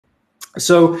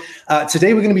So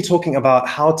today we're going to be talking about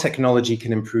how technology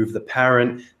can improve the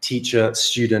parent, teacher,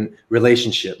 student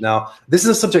relationship. Now, this is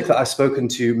a subject that I've spoken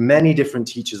to many different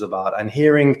teachers about, and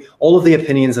hearing all of the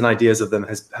opinions and ideas of them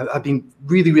have been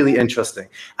really, really interesting.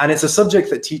 And it's a subject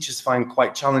that teachers find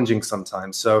quite challenging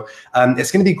sometimes. So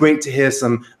it's going to be great to hear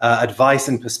some advice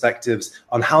and perspectives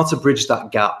on how to bridge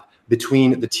that gap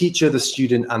between the teacher, the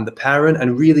student, and the parent,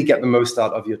 and really get the most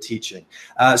out of your teaching.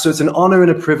 So it's an honor and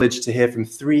a privilege to hear from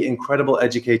three incredible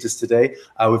educators today.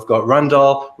 We've got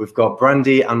Randall, we've got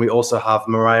Brandi, and we also have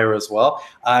Mariah as well.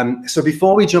 So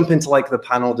before we jump into like the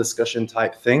panel discussion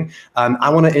type thing, I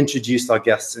want to introduce our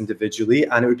guests individually,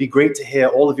 and it would be great to hear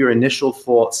all of your initial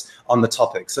thoughts on the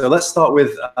topic. So let's start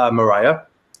with Mariah.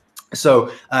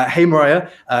 So, hey, Mariah,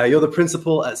 you're the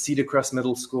principal at Cedar Crest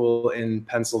Middle School in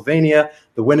Pennsylvania,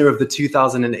 the winner of the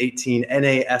 2018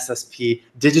 NASSP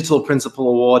Digital Principal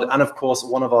Award, and of course,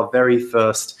 one of our very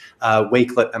first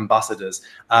Wakelet ambassadors.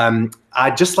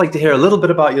 I'd just like to hear a little bit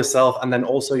about yourself and then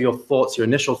also your thoughts, your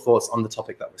initial thoughts on the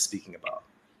topic that we're speaking about.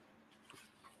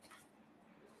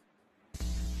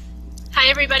 Hi,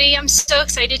 everybody. I'm so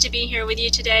excited to be here with you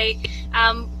today.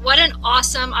 What an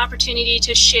awesome opportunity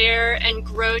to share and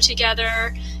grow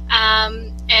together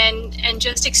and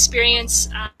just experience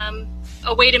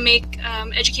a way to make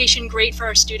education great for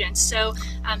our students. So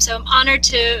I'm honored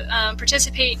to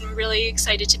participate and really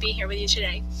excited to be here with you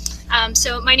today.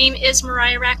 So my name is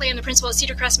Mariah Rackley. I'm the principal at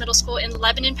Cedar Crest Middle School in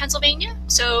Lebanon, Pennsylvania.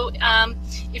 So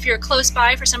if you're close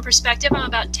by, for some perspective, I'm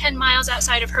about 10 miles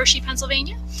outside of Hershey,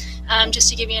 Pennsylvania, just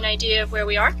to give you an idea of where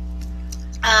we are.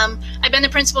 I've been the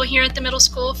principal here at the middle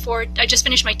school I just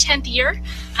finished my 10th year,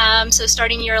 so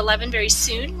starting year 11 very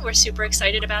soon. We're super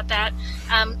excited about that.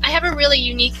 I have a really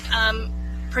unique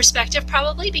perspective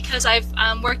probably because I've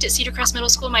worked at Cedar Crest Middle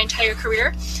School my entire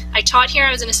career. I taught here,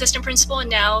 I was an assistant principal, and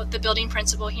now the building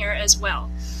principal here as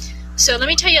well. So let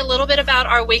me tell you a little bit about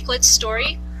our Wakelet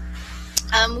story.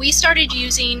 We started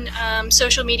using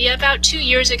social media about 2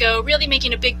 years ago, really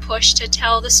making a big push to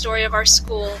tell the story of our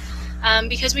school.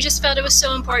 Because we just felt it was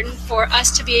so important for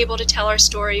us to be able to tell our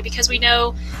story, because we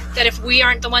know that if we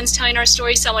aren't the ones telling our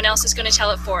story, someone else is going to tell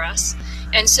it for us.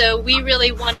 And so we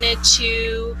really wanted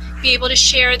to be able to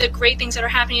share the great things that are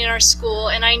happening in our school.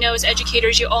 And I know as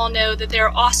educators, you all know that there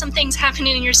are awesome things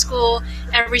happening in your school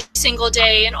every single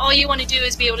day. And all you want to do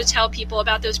is be able to tell people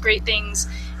about those great things.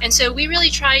 And so we really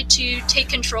tried to take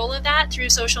control of that through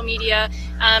social media,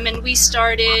 and we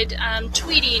started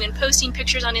tweeting and posting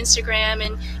pictures on Instagram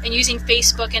and using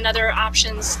Facebook and other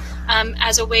options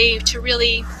as a way to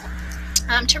really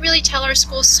tell our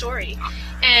school's story.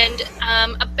 And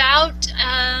about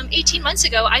 18 months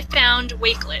ago, I found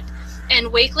Wakelet, and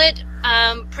Wakelet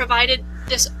provided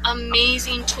this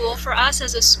amazing tool for us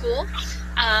as a school.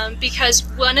 Because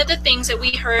one of the things that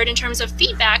we heard in terms of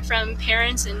feedback from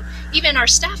parents and even our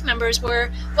staff members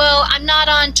were, well, I'm not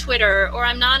on Twitter, or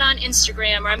I'm not on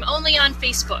Instagram, or I'm only on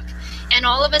Facebook. And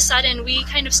all of a sudden,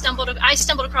 I stumbled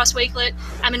across Wakelet,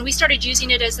 and we started using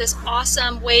it as this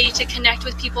awesome way to connect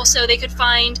with people so they could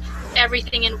find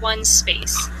everything in one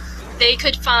space. They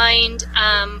could find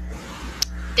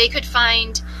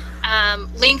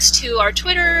links to our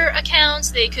Twitter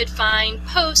accounts, they could find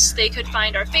posts, they could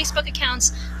find our Facebook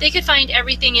accounts, they could find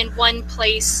everything in one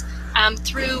place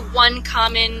through one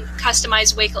common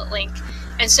customized Wakelet link.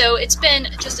 And so it's been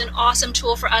just an awesome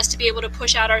tool for us to be able to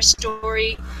push out our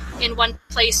story in one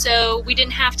place. So we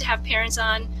didn't have to have parents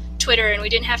on Twitter, and we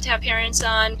didn't have to have parents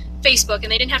on Facebook,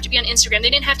 and they didn't have to be on Instagram. They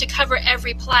didn't have to cover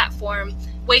every platform.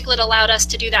 Wakelet allowed us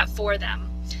to do that for them.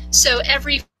 So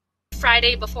every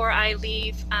Friday before I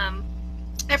leave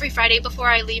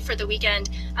for the weekend,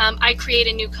 I create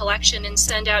a new collection and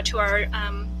send out to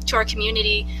our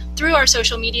community through our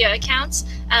social media accounts.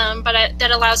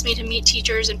 That allows me to meet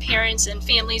teachers and parents and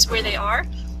families where they are,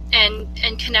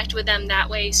 and connect with them that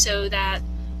way, so that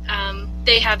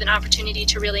they have an opportunity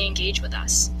to really engage with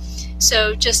us.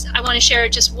 So I want to share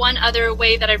just one other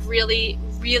way that I've really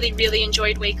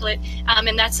enjoyed Wakelet,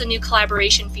 and that's the new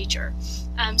collaboration feature.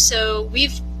 So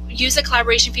we've used the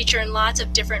collaboration feature in lots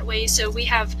of different ways. So we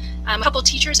have a couple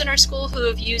teachers in our school who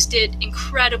have used it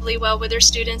incredibly well with their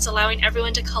students, allowing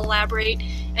everyone to collaborate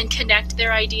and connect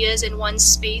their ideas in one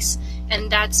space.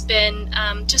 And that's been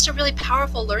just a really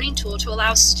powerful learning tool to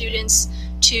allow students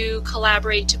to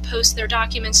collaborate, to post their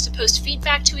documents, to post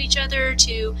feedback to each other,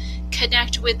 to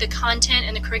connect with the content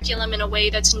and the curriculum in a way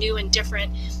that's new and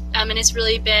different. And it's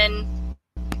really been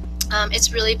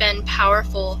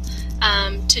powerful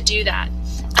to do that.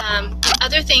 The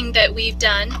other thing that we've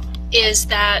done is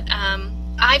that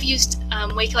I've used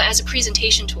Wakelet as a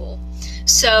presentation tool.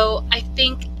 So I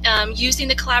think using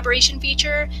the collaboration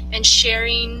feature and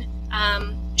sharing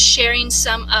sharing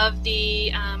some of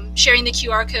the sharing the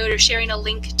QR code or sharing a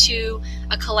link to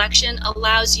a collection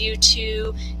allows you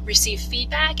to receive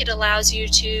feedback. It allows you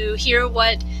to hear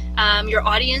what your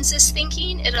audience is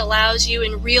thinking. It allows you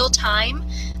in real time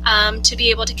to be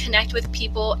able to connect with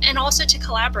people and also to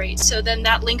collaborate. So then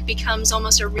that link becomes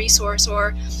almost a resource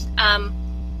or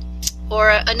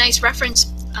a nice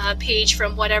reference page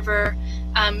from whatever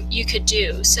you could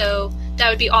do. So that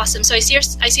would be awesome. So I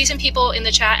see some people in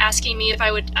the chat asking me if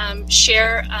I would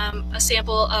share a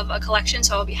sample of a collection.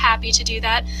 So I'll be happy to do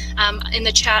that. In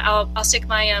the chat, I'll stick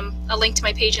my a link to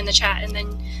my page in the chat, and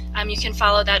then you can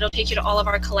follow that. It'll take you to all of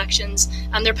our collections.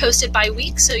 They're posted by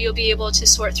week, so you'll be able to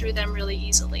sort through them really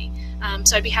easily.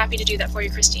 So I'd be happy to do that for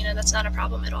you, Christina. That's not a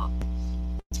problem at all.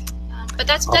 But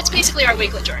that's basically our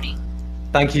Wakelet journey.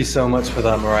 Thank you so much for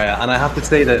that, Mariah. And I have to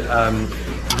say that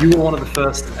you were one of the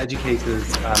first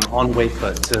educators on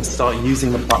Wakelet to start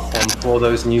using the platform for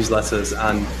those newsletters,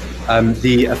 and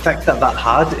the effect that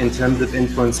had in terms of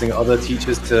influencing other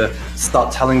teachers to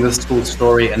start telling the school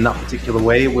story in that particular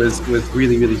way was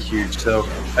really, really huge. So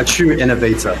a true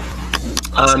innovator.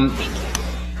 Awesome.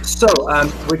 So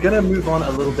we're going to move on a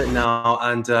little bit now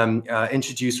and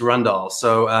introduce Randall.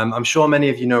 So I'm sure many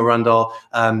of you know Randall,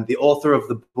 the author of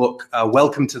the book,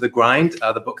 Welcome to the Grind,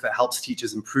 the book that helps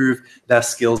teachers improve their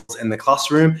skills in the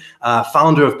classroom,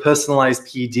 founder of Personalized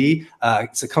PD.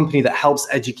 It's a company that helps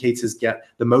educators get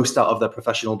the most out of their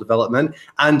professional development.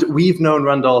 And we've known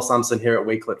Randall Sampson here at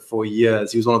Wakelet for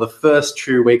years. He was one of the first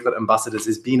true Wakelet ambassadors.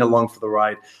 He's been along for the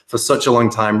ride for such a long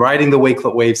time, riding the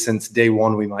Wakelet wave since day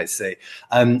one, we might say.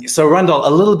 So Randall, a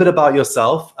little bit about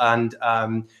yourself and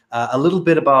a little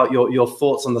bit about your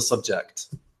thoughts on the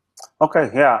subject. Okay,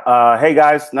 yeah. Hey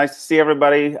guys, nice to see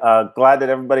everybody. Glad that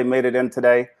everybody made it in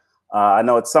today. I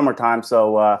know it's summertime,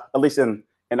 so at least in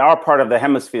our part of the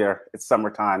hemisphere, it's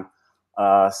summertime.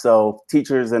 So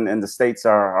teachers in the States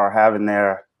are having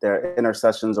their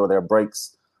intersessions or their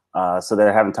breaks. So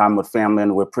they're having time with family,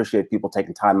 and we appreciate people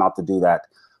taking time out to do that.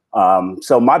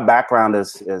 So my background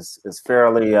is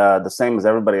fairly the same as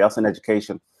everybody else in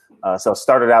education. So I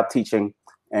started out teaching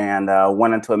and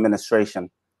went into administration.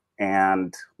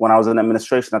 And when I was in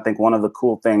administration, I think one of the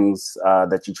cool things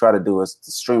that you try to do is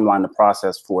to streamline the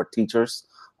process for teachers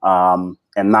and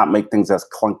not make things as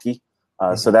clunky.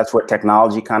 So that's where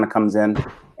technology kind of comes in,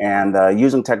 and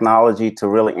using technology to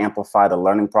really amplify the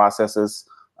learning processes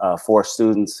for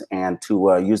students and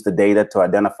to use the data to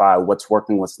identify what's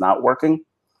working, what's not working.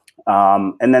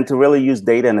 And then to really use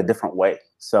data in a different way.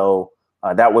 So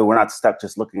that way we're not stuck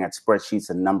just looking at spreadsheets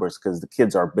and numbers, because the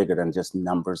kids are bigger than just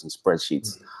numbers and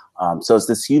spreadsheets. So it's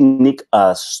this unique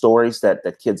stories that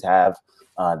kids have,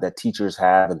 that teachers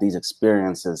have, and these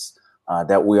experiences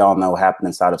that we all know happen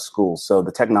inside of school. So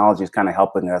the technology is kind of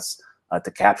helping us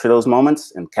to capture those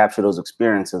moments and capture those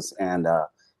experiences. And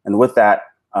with that,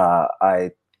 I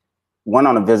went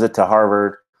on a visit to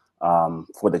Harvard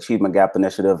for the Achievement Gap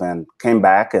Initiative and came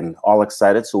back and all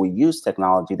excited. So we used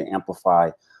technology to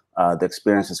amplify the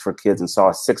experiences for kids and saw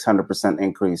a 600%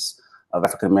 increase of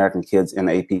African-American kids in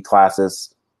AP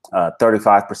classes,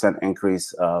 35%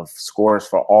 increase of scores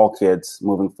for all kids,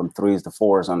 moving from 3s to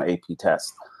 4s on the AP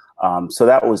test. So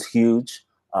that was huge.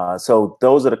 So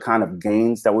those are the kind of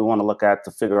gains that we want to look at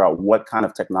to figure out what kind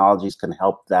of technologies can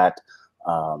help that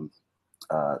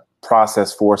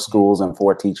process for schools and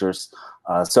for teachers.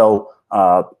 So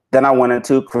then I went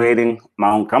into creating my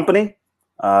own company.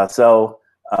 So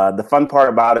the fun part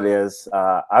about it is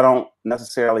I don't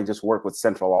necessarily just work with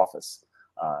central office.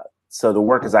 So the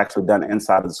work is actually done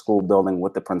inside of the school building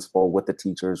with the principal, with the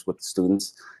teachers, with the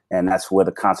students, and that's where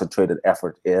the concentrated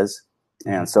effort is.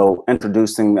 And so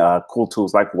introducing cool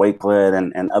tools like Wakelet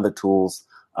and other tools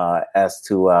as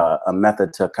to a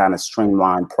method to kind of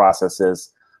streamline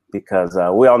processes, because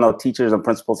we all know teachers and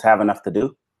principals have enough to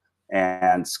do,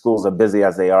 and schools are busy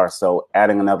as they are. So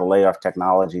adding another layer of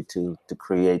technology to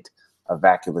create a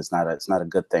vacuum is not a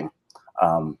good thing.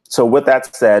 So with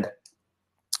that said,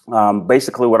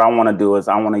 basically what I want to do is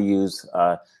I want to use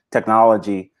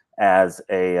technology as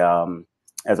an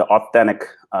authentic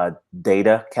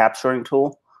data capturing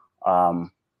tool.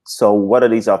 So what are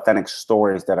these authentic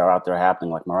stories that are out there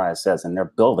happening, like Mariah says, and they're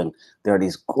building? There are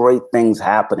these great things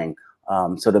happening.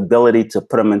 So the ability to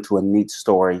put them into a neat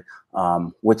story,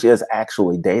 which is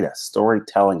actually data.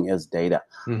 Storytelling is data.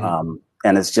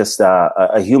 And it's just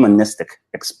a humanistic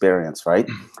experience, right?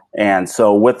 And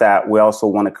so with that, we also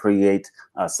want to create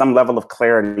some level of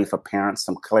clarity for parents,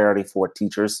 some clarity for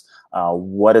teachers,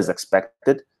 what is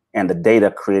expected. And the data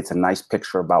creates a nice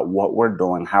picture about what we're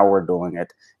doing, how we're doing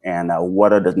it, and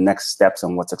what are the next steps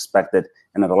and what's expected.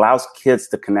 And it allows kids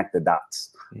to connect the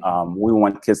dots. We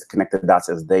want kids to connect the dots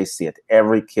as they see it.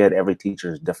 Every kid, every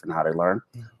teacher is different how they learn.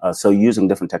 So using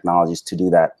different technologies to do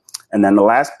that. And then the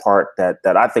last part that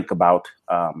I think about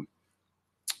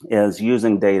is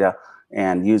using data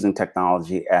and using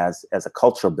technology as a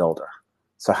culture builder.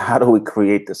 So how do we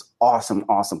create this awesome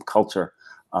culture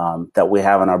that we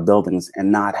have in our buildings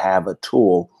and not have a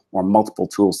tool or multiple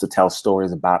tools to tell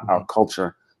stories about our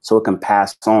culture so it can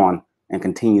pass on and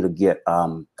continue to get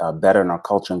better in our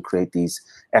culture and create these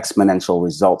exponential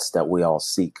results that we all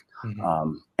seek.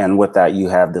 And with that, you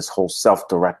have this whole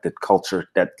self-directed culture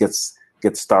that gets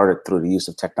started through the use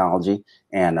of technology.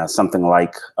 And something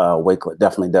like Wakelet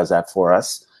definitely does that for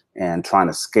us. And trying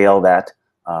to scale that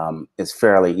is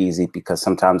fairly easy, because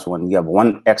sometimes when you have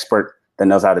one expert that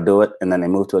knows how to do it and then they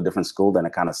move to a different school, then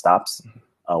it kind of stops.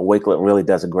 Wakelet really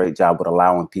does a great job with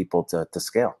allowing people to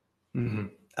scale.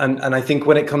 And I think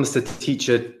when it comes to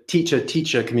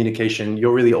teacher communication,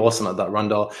 you're really awesome at that,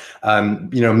 Randall.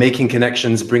 Making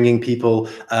connections, bringing people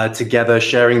together,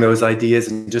 sharing those ideas,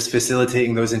 and just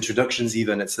facilitating those introductions.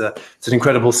 Even it's an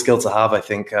incredible skill to have. I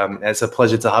think it's a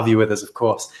pleasure to have you with us, of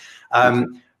course.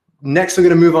 Next, we're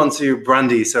going to move on to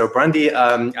Brandi. So, Brandi,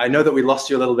 I know that we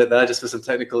lost you a little bit there just for some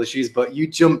technical issues, but you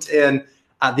jumped in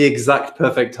at the exact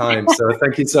perfect time. So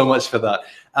thank you so much for that.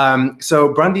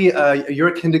 So Brandi, you're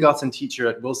a kindergarten teacher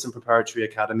at Wilson Preparatory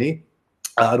Academy,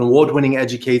 an award-winning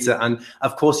educator. And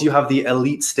of course, you have the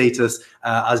elite status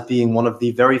as being one of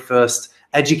the very first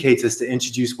educators to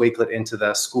introduce Wakelet into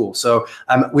their school. So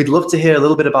we'd love to hear a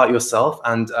little bit about yourself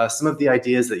and some of the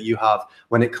ideas that you have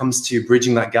when it comes to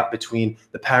bridging that gap between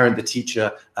the parent, the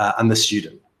teacher, and the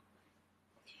student.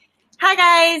 Hi,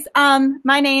 guys.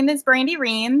 My name is Brandi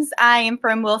Reams. I am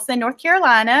from Wilson, North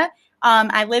Carolina.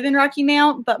 I live in Rocky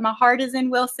Mount, but my heart is in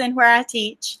Wilson, where I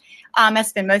teach. I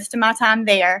spend most of my time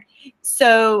there.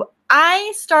 So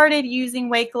I started using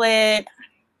Wakelet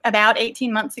about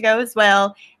 18 months ago as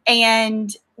well.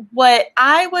 And what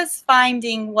I was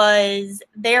finding was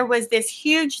there was this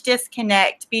huge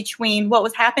disconnect between what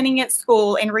was happening at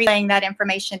school and relaying that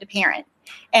information to parents.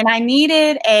 And I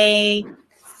needed a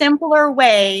simpler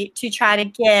way to try to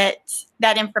get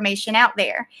that information out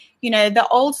there. The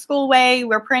old school way,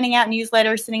 we're printing out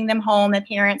newsletters, sending them home, and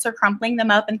parents are crumpling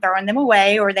them up and throwing them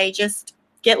away, or they just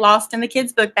get lost in the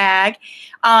kids' book bag.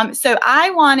 So I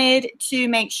wanted to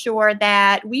make sure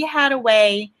that we had a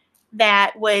way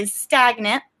that was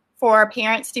stagnant for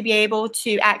parents to be able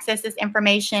to access this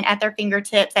information at their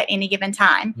fingertips at any given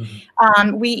time.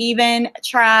 We even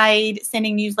tried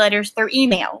sending newsletters through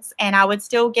emails, and I would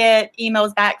still get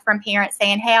emails back from parents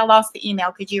saying, hey, I lost the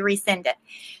email. Could you resend it?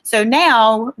 So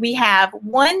now we have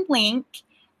one link,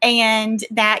 and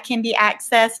that can be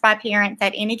accessed by parents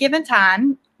at any given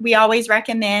time. We always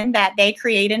recommend that they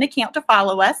create an account to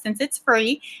follow us since it's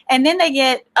free, and then they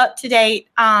get up-to-date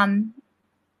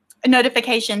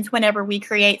notifications whenever we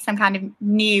create some kind of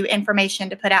new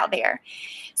information to put out there.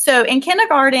 So in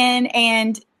kindergarten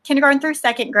through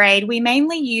second grade, we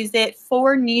mainly use it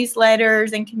for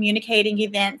newsletters and communicating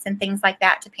events and things like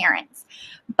that to parents.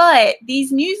 But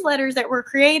these newsletters that we're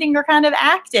creating are kind of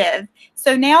active.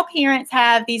 So now parents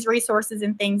have these resources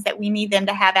and things that we need them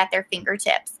to have at their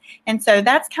fingertips. And so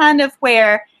that's kind of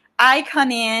where I come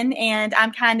in, and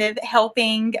I'm kind of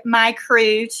helping my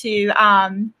crew to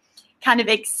kind of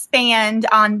expand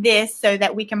on this so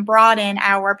that we can broaden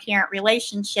our parent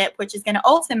relationship, which is going to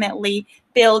ultimately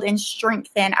build and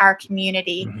strengthen our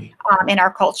community and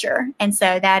our culture. And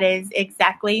so that is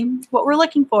exactly what we're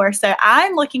looking for. So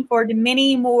I'm looking forward to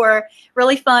many more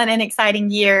really fun and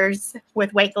exciting years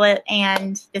with Wakelet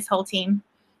and this whole team.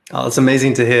 Oh, it's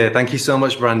amazing to hear. Thank you so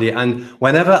much, Brandi. And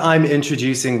whenever I'm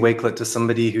introducing Wakelet to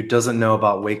somebody who doesn't know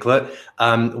about Wakelet,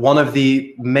 one of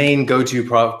the main go-to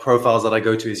profiles that I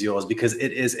go to is yours, because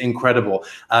it is incredible.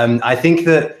 I think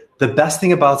that the best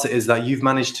thing about it is that you've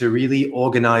managed to really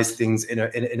organize things in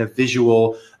a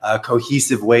visual,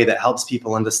 cohesive way that helps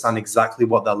people understand exactly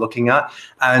what they're looking at.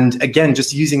 And again,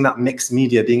 just using that mixed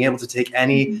media, being able to take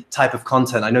any type of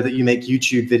content. I know that you make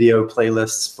YouTube video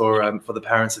playlists for the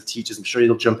parents of teachers. I'm sure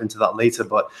you'll jump into that later,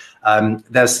 but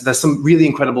there's some really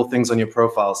incredible things on your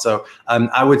profile. So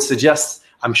I would suggest,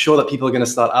 I'm sure that people are going to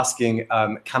start asking,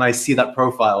 can I see that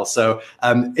profile? So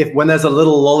when there's a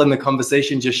little lull in the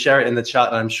conversation, just share it in the chat,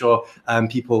 and I'm sure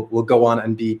people will go on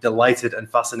and be delighted and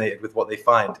fascinated with what they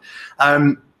find.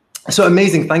 So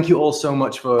amazing. Thank you all so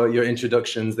much for your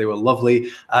introductions. They were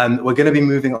lovely. We're going to be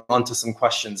moving on to some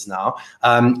questions now.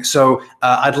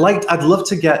 I'd love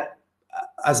to get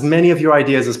as many of your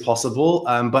ideas as possible,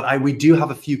 but we do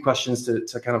have a few questions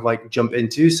to kind of like jump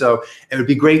into. So it would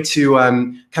be great to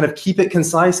kind of keep it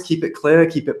concise, keep it clear,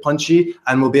 keep it punchy,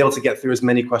 and we'll be able to get through as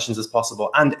many questions as possible.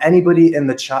 And anybody in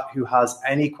the chat who has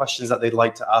any questions that they'd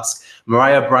like to ask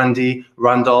Mariah, Brandi,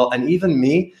 Randall, and even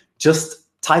me, just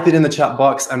type it in the chat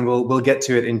box and we'll get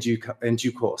to it in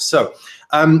due course. So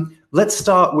let's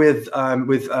start with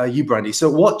you, Brandi. So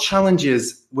what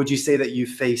challenges would you say that you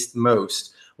faced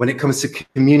most when it comes to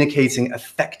communicating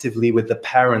effectively with the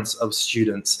parents of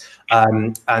students,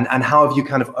 and how have you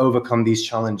kind of overcome these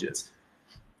challenges?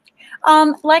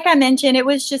 Like I mentioned, it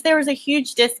was just, there was a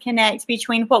huge disconnect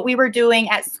between what we were doing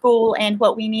at school and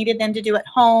what we needed them to do at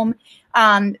home,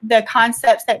 the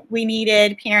concepts that we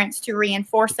needed parents to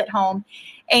reinforce at home.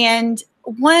 And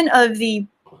one of the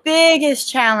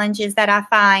biggest challenges that I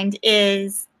find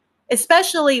is,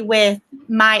 especially with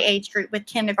my age group, with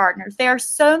kindergartners, there are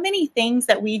so many things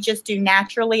that we just do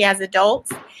naturally as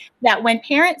adults that when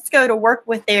parents go to work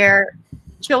with their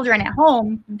children at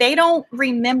home, they don't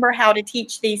remember how to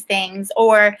teach these things,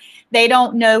 or they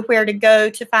don't know where to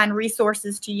go to find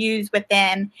resources to use with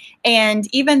them. And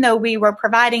even though we were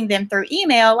providing them through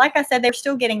email, like I said, they're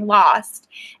still getting lost.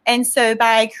 And so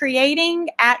by creating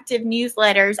active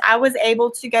newsletters, I was able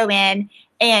to go in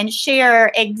and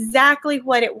share exactly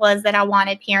what it was that I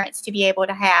wanted parents to be able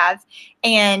to have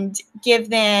and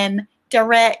give them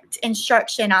direct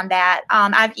instruction on that.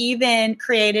 I've even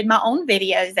created my own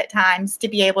videos at times to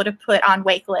be able to put on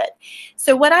Wakelet.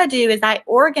 So what I do is I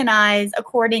organize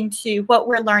according to what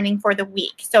we're learning for the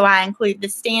week. So I include the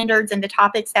standards and the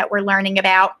topics that we're learning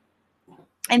about.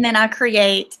 And then I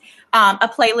create a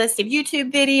playlist of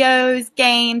YouTube videos,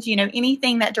 games,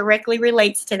 anything that directly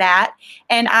relates to that.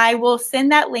 And I will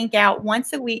send that link out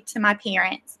once a week to my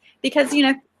parents because,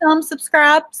 some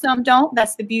subscribe, some don't.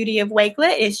 That's the beauty of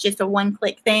Wakelet. It's just a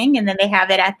one-click thing, and then they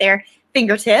have it at their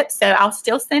fingertips. So I'll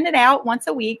still send it out once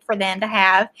a week for them to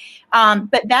have.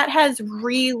 But that has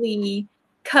really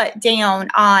cut down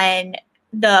on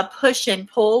the push and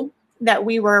pull that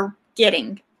we were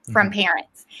getting from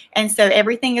parents. And so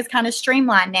everything is kind of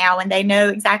streamlined now, and they know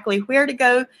exactly where to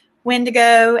go, when to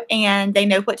go, and they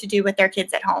know what to do with their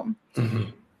kids at home.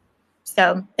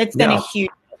 So it's been a huge.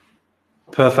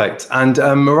 Perfect. And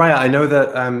Mariah, I know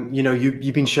that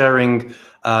you've been sharing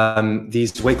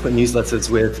these Wakelet newsletters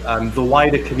with the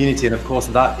wider community, and of course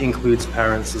that includes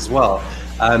parents as well.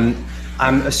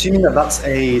 I'm assuming that that's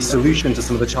a solution to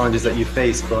some of the challenges that you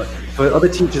face, but for other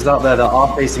teachers out there that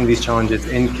are facing these challenges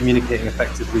in communicating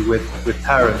effectively with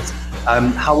parents,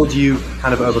 how would you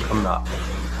kind of overcome that?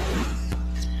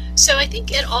 So I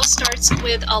think it all starts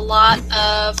with a lot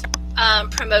of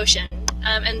promotion.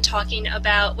 And talking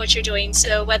about what you're doing.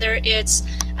 So whether it's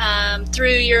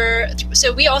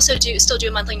so we also still do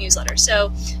a monthly newsletter.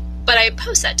 So, but I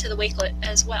post that to the Wakelet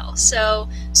as well. So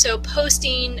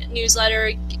posting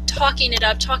newsletter, talking it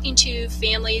up, talking to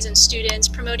families and students,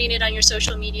 promoting it on your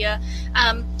social media.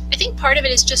 I think part of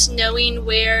it is just knowing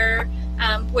where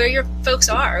your folks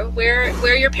are,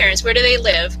 where your parents, where do they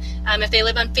live? If they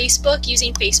live on Facebook,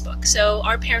 using Facebook. So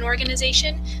our parent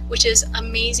organization, which is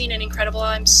amazing and incredible,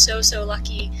 I'm so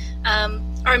lucky.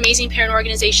 Our amazing parent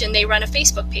organization, they run a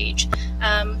Facebook page.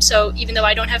 So even though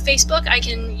I don't have Facebook, I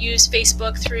can use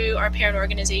Facebook through our parent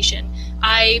organization.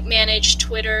 I manage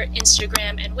Twitter,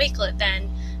 Instagram, and Wakelet then,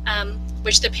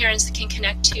 which the parents can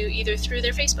connect to either through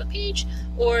their Facebook page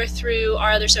or through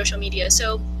our other social media.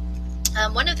 So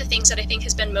one of the things that I think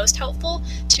has been most helpful,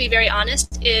 to be very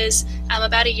honest, is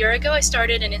about a year ago I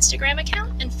started an Instagram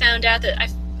account and found out that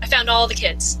I found all the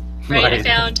kids. Right? I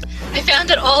found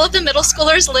that all of the middle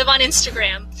schoolers live on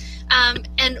Instagram.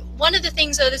 And one of the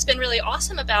things, though, that's been really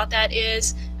awesome about that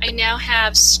is I now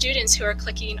have students who are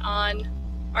clicking on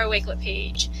our Wakelet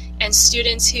page and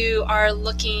students who are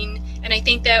looking, and I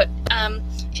think that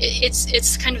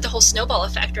it's kind of the whole snowball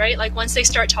effect, right? Like once they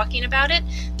start talking about it,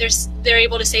 they're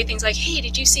able to say things like, hey,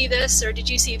 did you see this, or did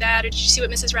you see that, or did you see what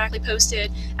Mrs. Rackley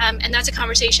posted? And that's a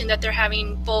conversation that they're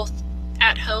having both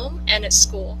at home and at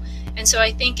school. And so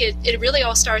I think it really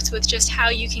all starts with just how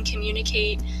you can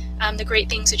communicate the great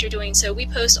things that you're doing. So we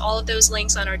post all of those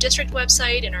links on our district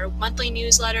website and our monthly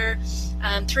newsletter.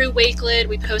 Through Wakelet,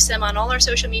 we post them on all our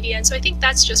social media. And so I think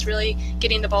that's just really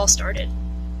getting the ball started.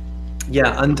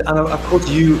 Yeah, and of course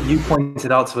you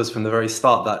pointed out to us from the very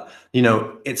start that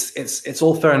it's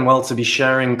all fair and well to be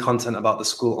sharing content about the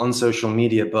school on social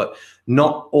media, but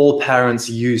not all parents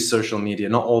use social media.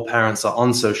 Not all parents are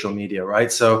on social media,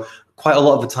 right? So quite a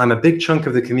lot of the time, a big chunk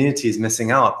of the community is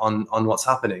missing out on what's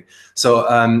happening. So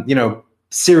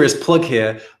serious plug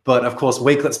here, but of course,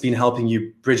 Wakelet's been helping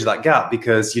you bridge that gap,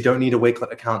 because you don't need a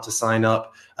Wakelet account to sign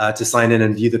up, to sign in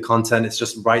and view the content. It's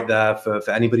just right there for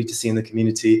anybody to see in the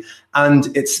community.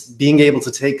 And it's being able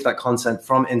to take that content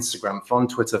from Instagram, from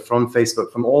Twitter, from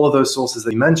Facebook, from all of those sources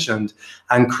that you mentioned,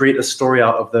 and create a story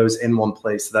out of those in one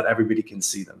place so that everybody can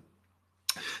see them.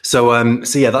 So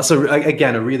yeah, that's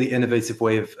again a really innovative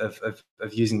way of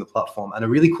using the platform, and a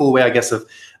really cool way, I guess, of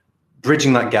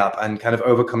bridging that gap and kind of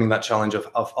overcoming that challenge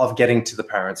of getting to the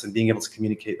parents and being able to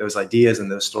communicate those ideas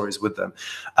and those stories with them.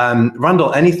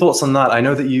 Randall, any thoughts on that? I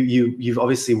know that you've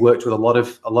obviously worked with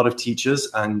a lot of teachers,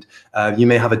 and you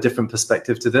may have a different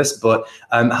perspective to this, but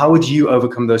how would you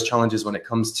overcome those challenges when it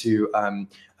comes to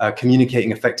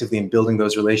communicating effectively and building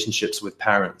those relationships with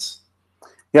parents?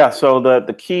 Yeah, so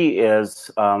the key is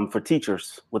for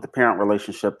teachers with the parent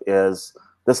relationship is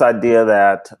this idea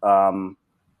that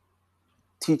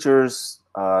teachers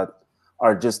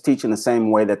are just teaching the same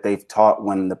way that they've taught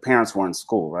when the parents were in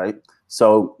school, right?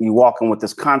 So you walk in with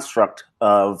this construct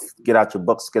of get out your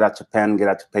books, get out your pen, get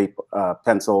out your paper,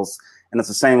 pencils, and it's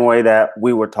the same way that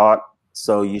we were taught,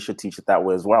 so you should teach it that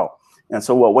way as well. And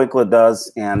so what Wakelet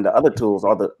does, and the other tools,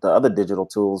 all the other digital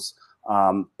tools,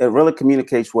 it really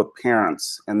communicates with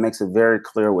parents and makes it very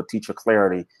clear with teacher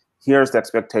clarity. Here's the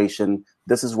expectation.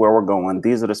 This is where we're going.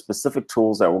 These are the specific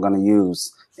tools that we're going to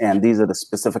use, and these are the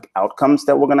specific outcomes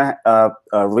that we're going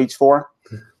to reach for.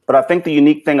 But I think the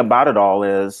unique thing about it all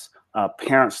is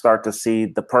parents start to see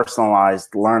the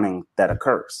personalized learning that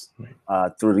occurs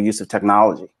through the use of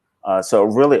technology. So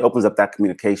it really opens up that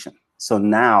communication. So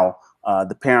now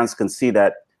the parents can see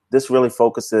that this really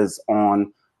focuses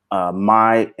on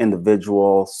my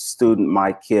individual student,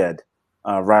 my kid,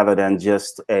 rather than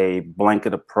just a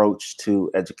blanket approach to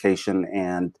education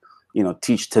and,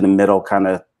 teach to the middle kind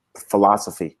of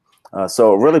philosophy.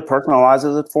 So it really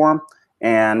personalizes it for them.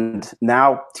 And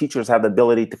now teachers have the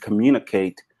ability to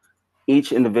communicate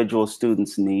each individual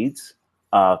student's needs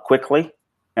quickly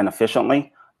and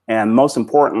efficiently. And most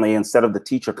importantly, instead of the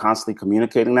teacher constantly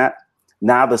communicating that,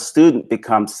 now the student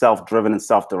becomes self-driven and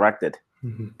self-directed.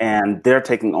 Mm-hmm. And they're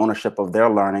taking ownership of their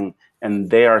learning,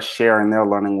 and they are sharing their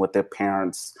learning with their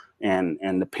parents, and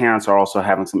the parents are also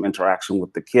having some interaction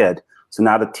with the kid. So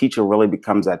now the teacher really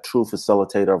becomes that true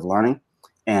facilitator of learning,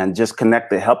 and just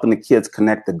helping the kids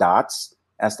connect the dots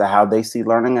as to how they see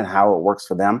learning and how it works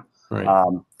for them. Right.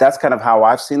 That's kind of how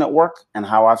I've seen it work and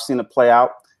how I've seen it play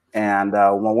out. And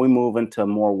when we move into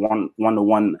more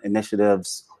one-to-one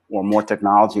initiatives or more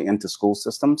technology into school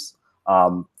systems,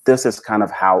 this is kind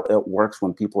of how it works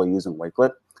when people are using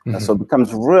Wakelet. Mm-hmm. So it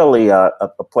becomes really a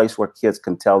place where kids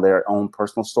can tell their own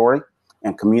personal story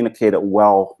and communicate it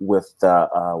well with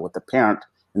the parent.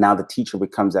 And now the teacher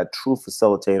becomes that true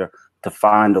facilitator to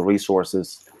find the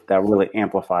resources that really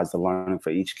amplifies the learning for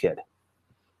each kid.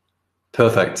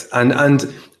 Perfect. And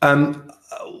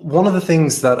one of the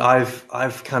things that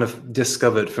I've kind of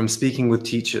discovered from speaking with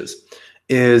teachers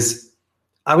is,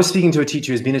 I was speaking to a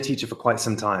teacher who's been a teacher for quite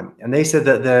some time, and they said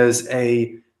that there's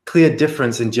a clear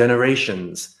difference in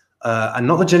generations, and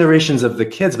not the generations of the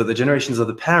kids, but the generations of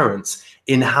the parents,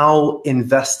 in how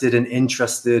invested and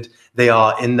interested they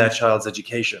are in their child's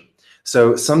education.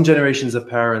 So some generations of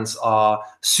parents are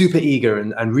super eager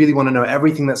and really want to know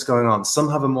everything that's going on. Some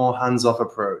have a more hands-off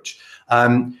approach.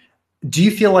 Do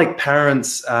you feel like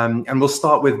parents, and we'll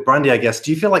start with Brandi, I guess,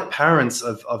 do you feel like parents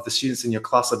of the students in your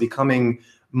class are becoming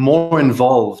more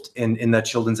involved in their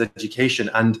children's education?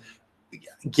 And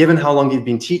given how long you've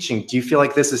been teaching, do you feel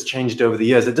like this has changed over the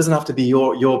years? It doesn't have to be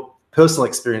your personal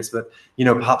experience, but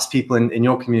perhaps people in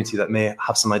your community that may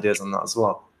have some ideas on that as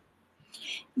well.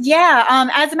 Yeah,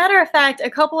 as a matter of fact, a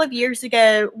couple of years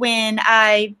ago when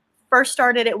I first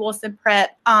started at Wilson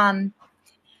Prep,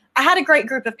 I had a great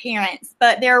group of parents,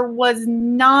 but there was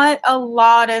not a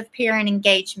lot of parent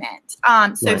engagement.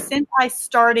 So since I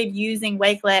started using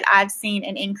Wakelet, I've seen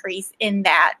an increase in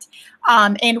that.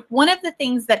 And one of the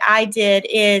things that I did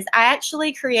is I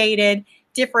actually created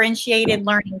differentiated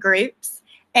learning groups.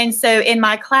 And so in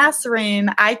my classroom,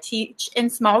 I teach in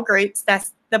small groups.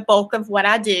 That's the bulk of what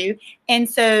I do. And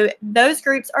so those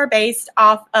groups are based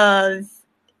off of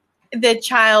the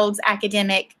child's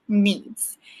academic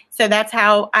needs. So that's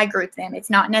how I group them. It's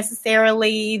not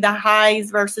necessarily the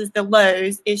highs versus the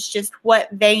lows. It's just what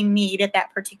they need at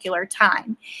that particular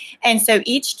time. And so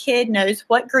each kid knows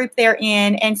what group they're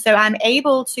in. And so I'm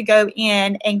able to go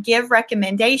in and give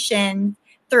recommendations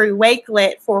through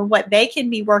Wakelet for what they can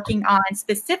be working on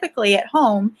specifically at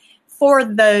home for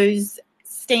those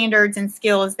standards and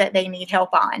skills that they need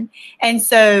help on. And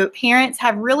so parents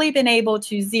have really been able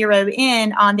to zero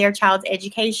in on their child's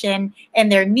education and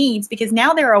their needs, because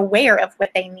now they're aware of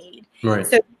what they need. Right.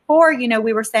 So before,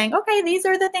 we were saying, okay, these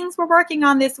are the things we're working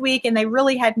on this week, and they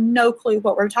really had no clue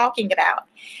what we're talking about.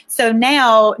 So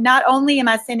now, not only am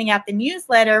I sending out the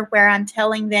newsletter where I'm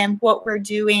telling them what we're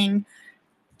doing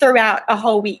throughout a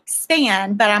whole week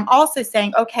span, but I'm also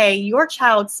saying, okay, your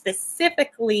child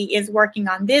specifically is working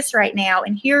on this right now,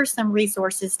 and here's some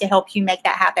resources to help you make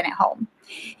that happen at home.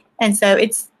 And so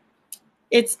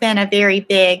it's been a very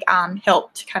big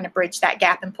help to kind of bridge that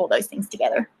gap and pull those things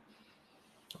together.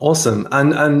 Awesome.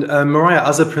 And Mariah,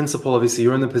 as a principal, obviously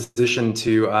you're in the position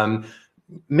to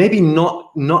maybe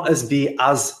not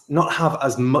have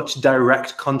as much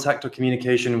direct contact or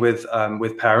communication with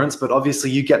parents, but obviously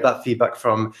you get that feedback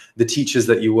from the teachers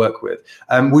that you work with.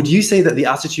 Would you say that the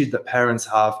attitude that parents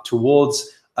have towards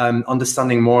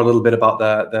understanding more a little bit about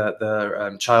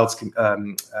their child's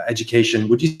education,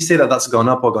 would you say that that's gone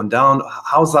up or gone down?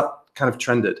 How's that kind of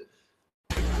trended?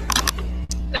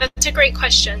 That's a great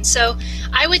question. So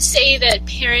I would say that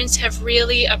parents have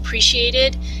really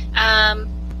appreciated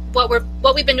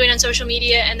what we've been doing on social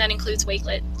media, and that includes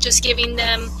Wakelet, just giving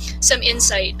them some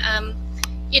insight.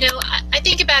 I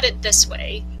think about it this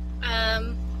way.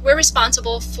 We're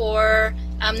responsible for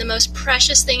the most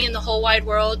precious thing in the whole wide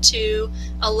world to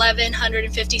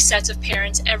 1,150 sets of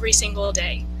parents every single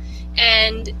day.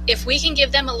 And if we can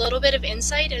give them a little bit of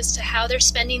insight as to how they're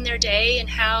spending their day and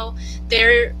how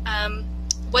they're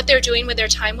what they're doing with their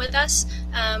time with us,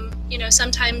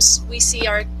 sometimes we see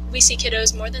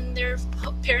kiddos more than their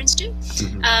parents do.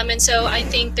 Mm-hmm. And so I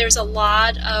think there's a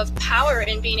lot of power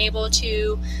in being able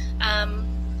to,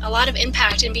 a lot of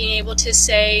impact in being able to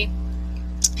say,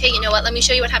 hey, you know what, let me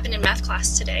show you what happened in math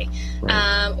class today.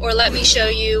 Right. Or let me show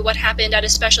you what happened at a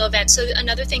special event. So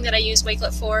another thing that I use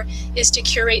Wakelet for is to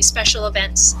curate special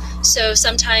events. So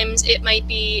sometimes it might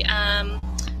be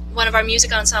one of our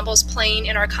music ensembles playing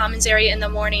in our commons area in the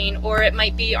morning, or it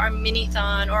might be our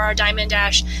mini-thon or our Diamond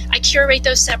Dash. I curate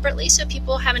those separately so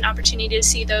people have an opportunity to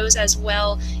see those as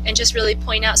well, and just really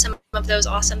point out some of those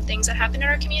awesome things that happen in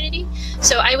our community.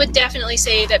 So I would definitely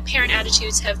say that parent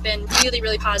attitudes have been really,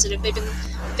 really positive.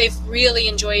 They've really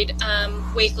enjoyed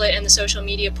Wakelet and the social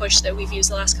media push that we've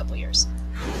used the last couple of years.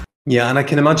 Yeah, and I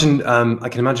can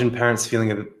imagine parents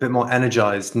feeling a bit more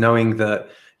energized, knowing that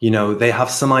they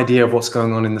have some idea of what's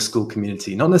going on in the school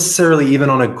community, not necessarily even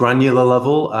on a granular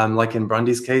level, like in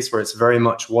Brandi's case, where it's very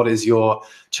much what is your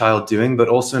child doing, but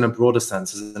also in a broader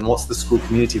sense, and what's the school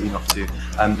community being up to?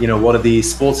 What are the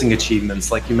sporting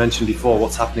achievements, like you mentioned before,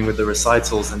 what's happening with the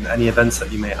recitals and any events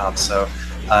that you may have. So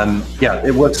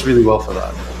it works really well for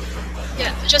that.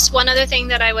 Yeah, just one other thing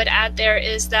that I would add there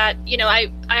is that,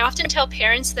 I often tell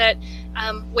parents that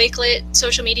Wakelet,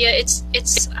 social media, it's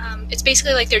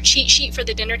basically like their cheat sheet for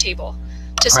the dinner table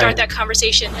to start that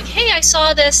conversation. Like, hey, I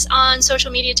saw this on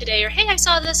social media today, or hey, I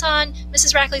saw this on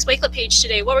Mrs. Rackley's Wakelet page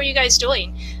today. What were you guys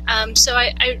doing? So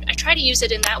I try to use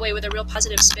it in that way with a real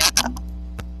positive spin.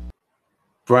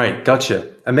 Right, gotcha.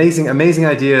 Amazing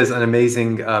ideas and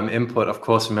amazing input, of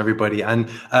course, from everybody. And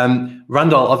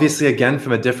Randall, obviously, again,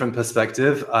 from a different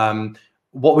perspective,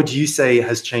 what would you say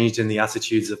has changed in the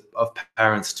attitudes of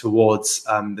parents towards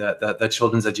their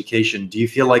children's education? Do you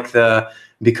feel like they're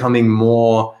becoming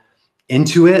more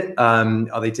into it?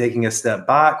 Are they taking a step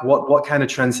back? What kind of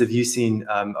trends have you seen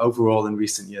overall in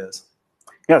recent years?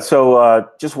 Yeah, so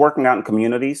just working out in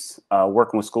communities,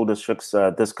 working with school districts,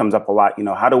 this comes up a lot.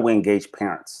 How do we engage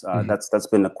parents? That's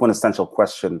been the quintessential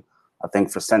question, I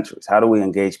think, for centuries. How do we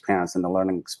engage parents in the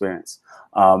learning experience?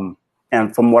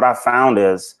 And from what I found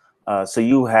is, so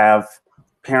you have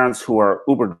parents who are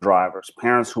Uber drivers,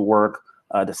 parents who work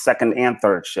the second and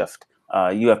third shift.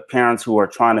 You have parents who are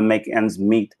trying to make ends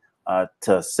meet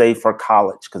to save for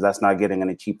college, because that's not getting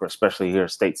any cheaper, especially here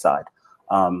stateside.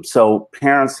 So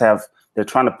parents they're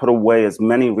trying to put away as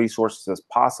many resources as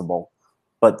possible,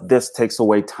 but this takes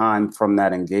away time from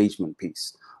that engagement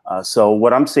piece. So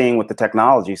what I'm seeing with the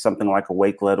technology, something like a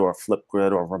Wakelet or a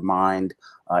Flipgrid or Remind,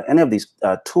 any of these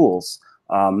tools,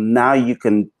 now you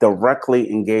can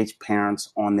directly engage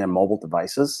parents on their mobile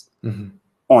devices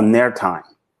on their time.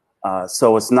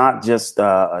 So it's not just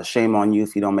a shame on you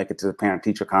if you don't make it to the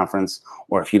parent-teacher conference,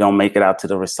 or if you don't make it out to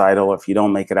the recital, or if you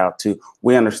don't make it out to,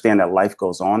 we understand that life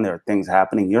goes on. There are things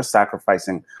happening. You're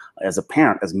sacrificing as a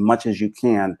parent as much as you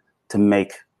can to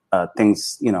make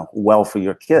things, well for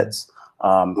your kids.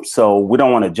 So we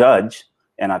don't want to judge.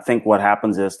 And I think what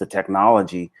happens is the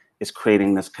technology is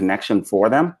creating this connection for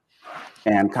them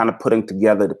and kind of putting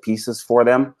together the pieces for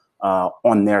them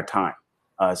on their time.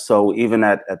 So even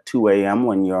at 2 a.m.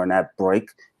 when you're on that break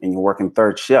and you're working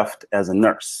third shift as a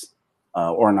nurse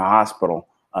or in a hospital,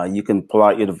 you can pull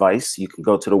out your device. You can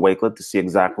go to the Wakelet to see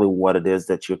exactly what it is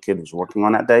that your kid was working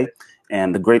on that day.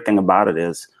 And the great thing about it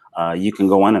is you can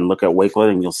go in and look at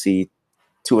Wakelet and you'll see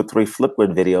 2 or 3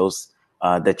 Flipgrid videos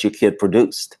that your kid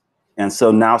produced. And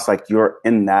so now it's like you're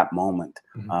in that moment.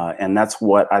 And that's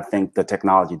what I think the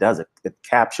technology does. It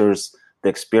captures the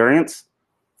experience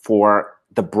for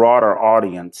the broader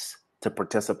audience to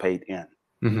participate in.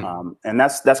 And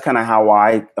that's kind of how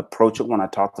I approach it when I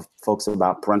talk to folks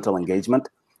about parental engagement,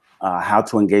 how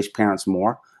to engage parents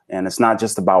more. And it's not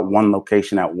just about one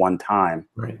location at one time.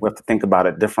 Right. We have to think about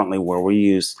it differently, where we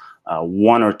use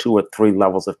 1 or 2 or 3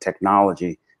 levels of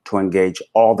technology to engage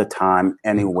all the time,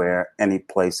 anywhere, any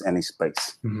place, any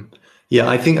space. Yeah,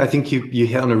 I think you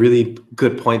hit on a really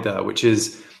good point there, which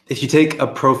is if you take a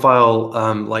profile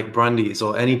like Brandi's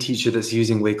or any teacher that's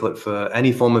using Wakelet for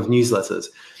any form of newsletters,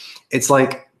 it's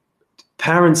like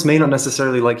parents may not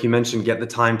necessarily, like you mentioned, get the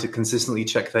time to consistently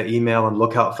check their email and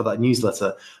look out for that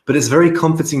newsletter, but it's very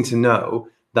comforting to know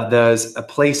that there's a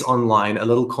place online, a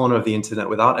little corner of the internet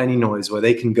without any noise, where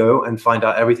they can go and find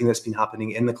out everything that's been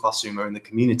happening in the classroom or in the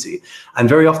community. And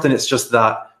very often it's just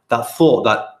that thought,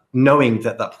 that knowing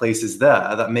that that place is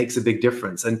there, that makes a big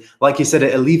difference. And like you said,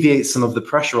 it alleviates some of the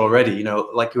pressure already. You know,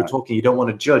 like you were talking, you don't want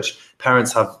to judge.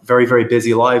 Parents have very, very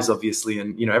busy lives, obviously,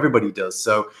 and you know, everybody does.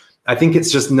 So I think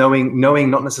it's just knowing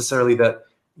not necessarily that,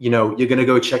 you know, you're going to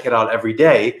go check it out every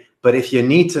day, but if you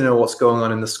need to know what's going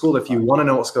on in the school, if you want to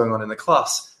know what's going on in the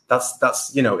class,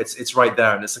 that's you know, it's right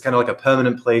there, and it's kind of like a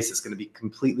permanent place. It's going to be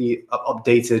completely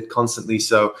updated constantly.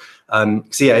 So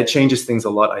yeah, it changes things a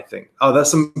lot, I think. Oh, there's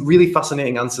some really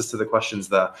fascinating answers to the questions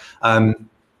there.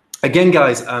 Again,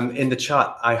 guys, in the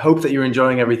chat, I hope that you're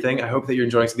enjoying everything. I hope that you're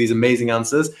enjoying these amazing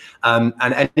answers, and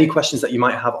any questions that you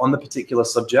might have on the particular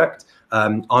subject,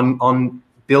 on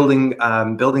building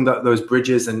those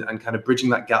bridges and kind of bridging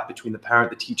that gap between the parent,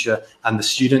 the teacher, and the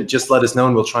student, just let us know,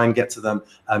 and we'll try and get to them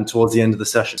towards the end of the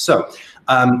session. So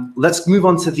let's move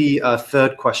on to the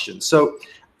third question. So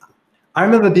I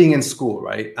remember being in school,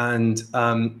 right? And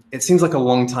it seems like a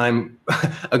long time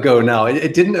ago now.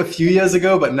 It didn't a few years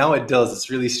ago, but now it does. It's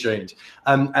really strange.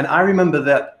 And I remember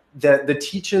that the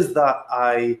teachers that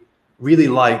I really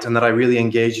liked and that I really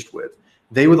engaged with,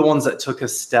 they were the ones that took a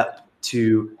step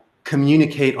to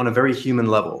communicate on a very human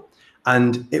level.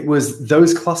 And it was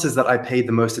those classes that I paid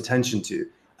the most attention to.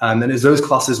 And it's those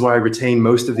classes where I retained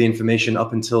most of the information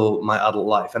up until my adult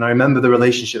life. And I remember the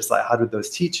relationships that I had with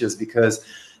those teachers, because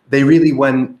they really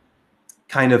went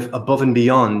kind of above and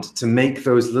beyond to make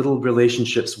those little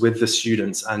relationships with the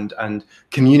students and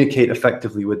communicate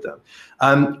effectively with them.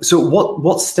 So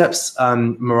what steps,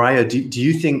 Mariah, do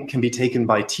you think can be taken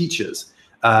by teachers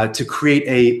to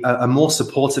create a more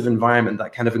supportive environment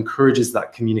that kind of encourages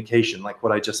that communication, like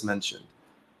what I just mentioned?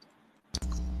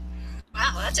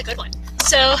 Wow, that's a good one.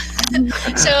 So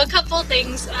a couple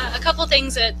things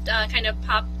that kind of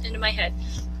pop into my head.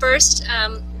 First,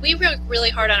 we work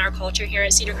really hard on our culture here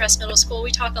at Cedar Crest Middle School.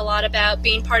 We talk a lot about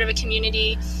being part of a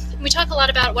community. We talk a lot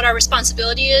about what our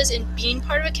responsibility is in being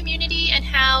part of a community and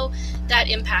how that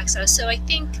impacts us. So I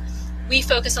think we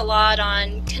focus a lot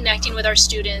on connecting with our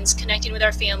students, connecting with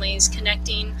our families,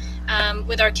 connecting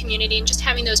with our community, and just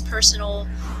having those personal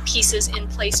pieces in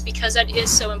place, because that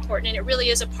is so important, and it really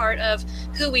is a part of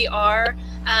who we are.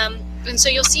 And so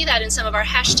you'll see that in some of our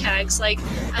hashtags. Like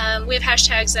we have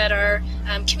hashtags that are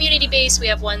community-based. We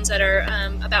have ones that are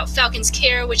about Falcons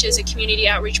Care, which is a community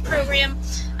outreach program.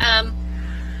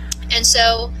 And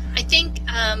so I think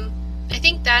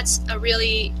that's a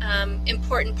really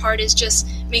important part, is just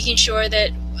making sure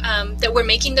that that we're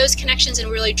making those connections and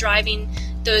really driving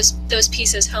those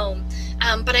pieces home.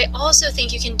 But I also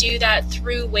think you can do that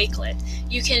through Wakelet.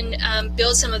 You can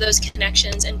build some of those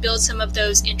connections and build some of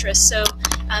those interests. So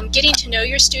getting to know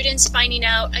your students, finding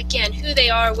out again who they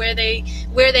are, where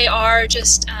they are,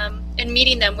 just and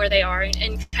meeting them where they are,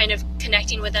 and kind of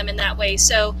connecting with them in that way.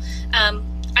 So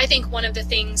I think one of the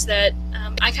things that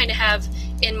I kind of have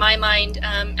in my mind,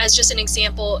 as just an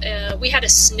example, we had a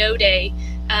snow day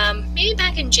maybe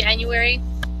back in January.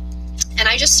 And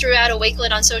I just threw out a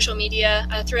Wakelet on social media,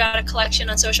 threw out a collection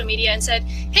on social media and said,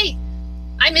 hey,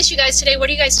 I miss you guys today. What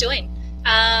are you guys doing?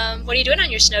 What are you doing on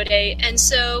your snow day? And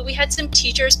so we had some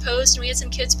teachers post, and we had some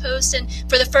kids post. And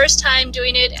for the first time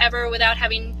doing it ever without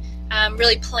having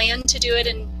really planned to do it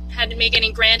and had to make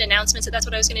any grand announcements that that's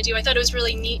what I was going to do, I thought it was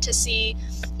really neat to see,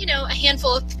 you know, a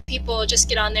handful of people just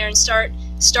get on there and start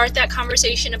start that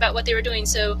conversation about what they were doing.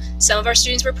 So some of our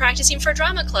students were practicing for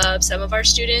drama club, some of our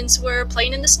students were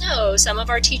playing in the snow, some of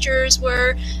our teachers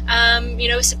were,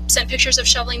 sent pictures of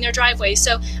shoveling their driveways.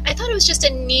 So I thought it was just a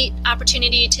neat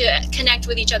opportunity to connect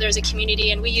with each other as a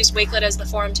community, and we used Wakelet as the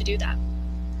forum to do that.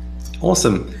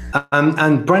 Awesome.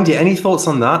 And Brandi, any thoughts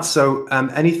on that? So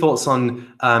any thoughts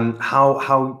on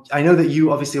how I know that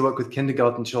you obviously work with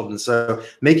kindergarten children, so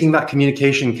making that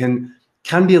communication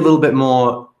can be a little bit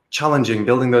more challenging,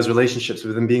 building those relationships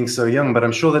with them being so young, but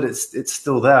I'm sure that it's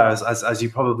still there, as you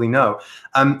probably know.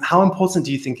 How important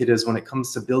do you think it is when it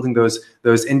comes to building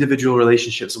those individual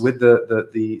relationships with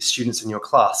the students in your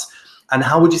class? And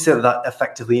how would you say that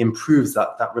effectively improves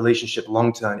that relationship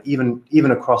long term,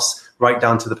 even across right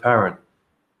down to the parent?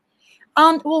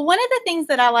 Well, one of the things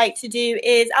that I like to do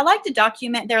is I like to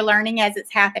document their learning as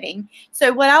it's happening.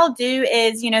 So what I'll do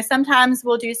is, sometimes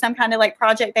we'll do some kind of like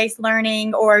project-based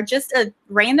learning or just a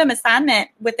random assignment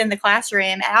within the classroom.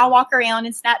 And I'll walk around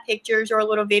and snap pictures or a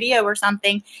little video or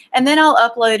something. And then I'll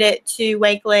upload it to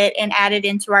Wakelet and add it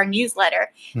into our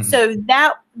newsletter. Mm-hmm. So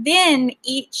that then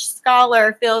each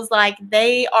scholar feels like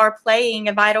they are playing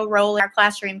a vital role in our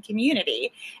classroom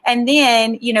community. And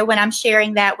then, when I'm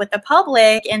sharing that with the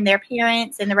public and their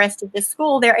parents and the rest of the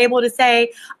school, they're able to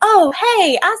say, oh,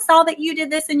 hey, I saw that you did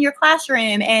this in your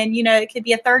classroom. And, it could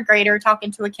be a third grader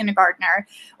talking to a kindergartner,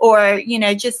 or,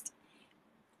 just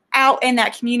out in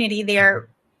that community, they're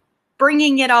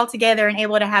bringing it all together and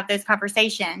able to have those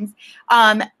conversations.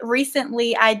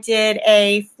 Recently, I did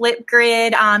a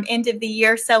Flipgrid end of the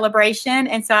year celebration.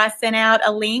 And so I sent out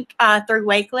a link through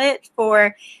Wakelet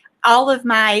for all of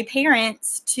my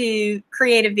parents to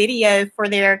create a video for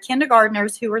their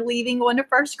kindergartners who were leaving going to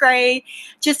first grade,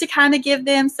 just to kind of give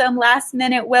them some last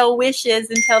minute well wishes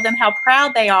and tell them how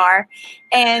proud they are.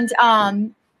 And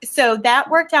so that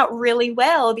worked out really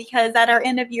well, because at our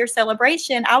end of year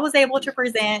celebration, I was able to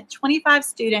present 25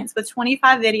 students with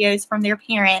 25 videos from their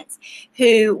parents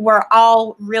who were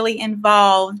all really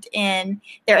involved in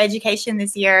their education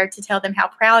this year, to tell them how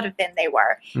proud of them they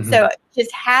were. Mm-hmm. So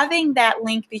just having that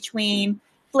link between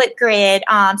Flipgrid,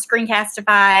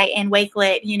 Screencastify, and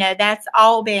Wakelet, that's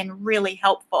all been really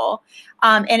helpful.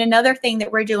 And another thing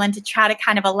that we're doing to try to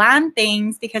kind of align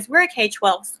things, because we're a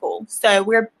K-12 school, so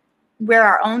we're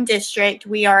our own district.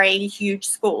 We are a huge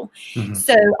school. Mm-hmm.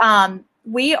 So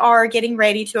we are getting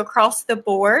ready to, across the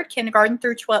board, kindergarten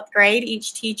through 12th grade,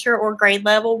 each teacher or grade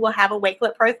level will have a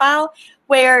Wakelet profile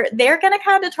where they're going to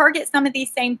kind of target some of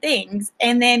these same things.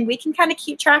 And then we can kind of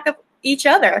keep track of each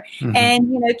other. Mm-hmm.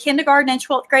 And, kindergarten and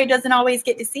 12th grade doesn't always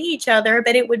get to see each other,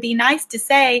 but it would be nice to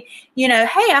say, hey,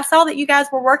 I saw that you guys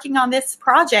were working on this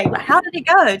project. How did it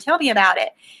go? Tell me about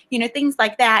it. Things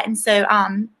like that. And so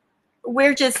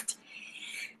we're just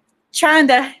trying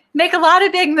to make a lot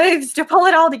of big moves to pull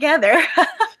it all together.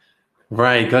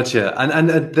 Right, gotcha. And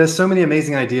there's so many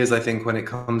amazing ideas, I think, when it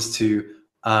comes to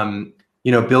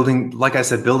building, like I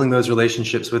said, building those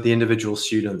relationships with the individual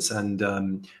students and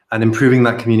improving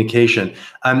that communication.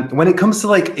 When it comes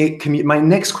to my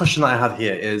next question that I have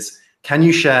here is, can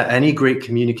you share any great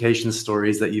communication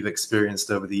stories that you've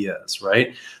experienced over the years?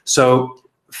 Right. So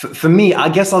for me, I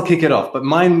guess I'll kick it off, but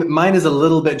mine is a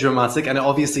little bit dramatic, and it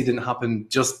obviously didn't happen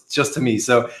just to me.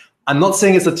 So I'm not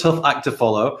saying it's a tough act to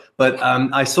follow, but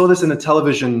I saw this in a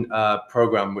television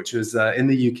program, which was in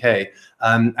the UK.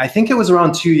 I think it was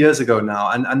around 2 years ago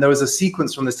now, and there was a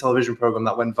sequence from this television program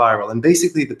that went viral. And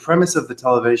basically, the premise of the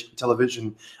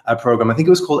television program, I think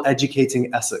it was called Educating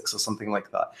Essex or something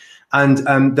like that.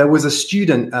 And there was a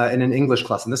student in an English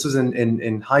class, and this was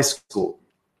in high school.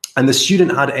 And the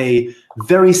student had a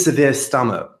very severe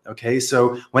stammer. Okay,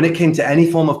 so when it came to any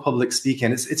form of public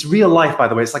speaking, it's real life, by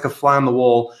the way. It's like a fly on the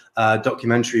wall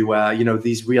documentary where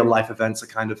these real life events are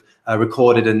kind of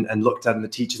recorded and looked at, and the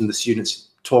teachers and the students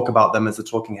talk about them as the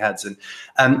talking heads.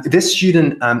 And this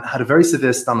student had a very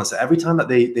severe stammer, so every time that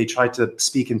they tried to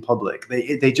speak in public,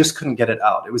 they just couldn't get it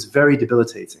out. It was very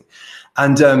debilitating.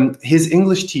 And his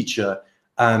English teacher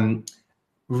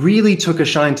really took a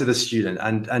shine to the student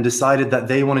and decided that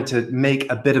they wanted to make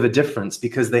a bit of a difference,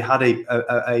 because they had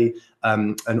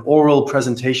an oral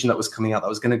presentation that was coming out that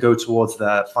was going to go towards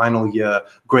their final year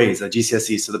grades, their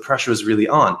GCSE. So the pressure was really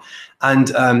on.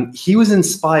 And he was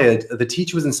inspired, the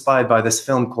teacher was inspired by this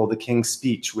film called The King's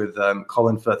Speech with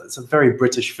Colin Firth. It's a very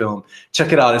British film.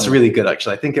 Check it out. It's really good,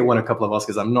 actually. I think it won a couple of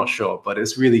Oscars. I'm not sure, but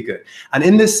it's really good. And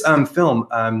in this film,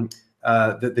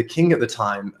 the king at the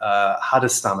time had a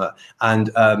stammer, and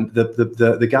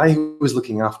the guy who was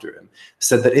looking after him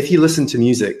said that if he listened to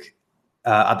music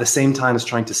at the same time as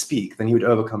trying to speak, then he would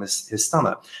overcome his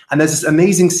stammer. And there's this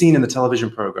amazing scene in the television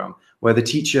program where the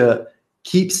teacher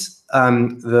keeps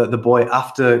the boy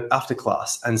after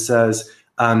class and says,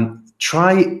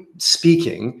 try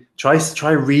speaking,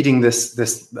 try reading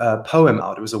this poem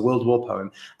out. It was a World War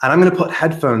poem, and I'm going to put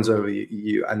headphones over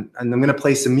you, and I'm going to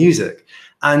play some music.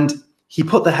 And he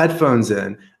put the headphones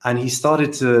in, and he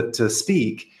started to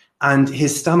speak, and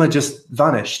his stammer just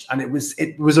vanished. And it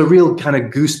was a real kind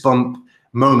of goosebump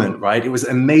moment, right? It was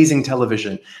amazing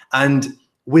television. And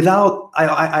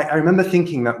I remember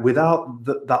thinking that without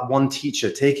that one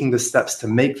teacher taking the steps to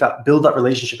build that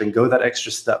relationship and go that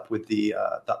extra step with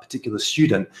that particular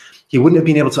student, he wouldn't have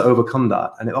been able to overcome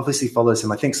that. And it obviously follows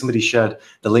him. I think somebody shared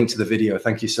the link to the video.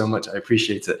 Thank you so much. I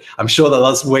appreciate it. I'm sure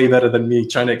that's way better than me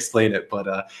trying to explain it,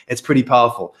 but it's pretty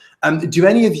powerful. Do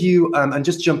any of you, and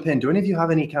just jump in, do any of you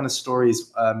have any kind of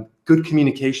stories, good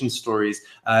communication stories?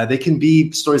 They can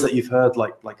be stories that you've heard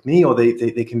like me, or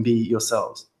they can be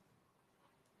yourselves.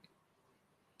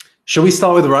 Shall we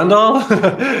start with Randall?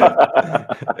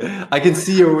 I can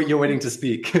see you're waiting to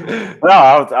speak. No,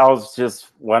 I was just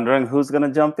wondering who's going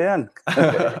to jump in.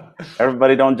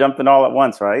 Everybody don't jump in all at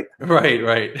once, right? Right.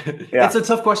 Yeah. It's a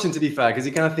tough question, to be fair, because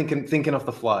you're kind of thinking off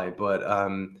the fly. But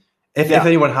if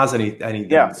anyone has any.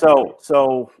 Yeah.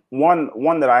 So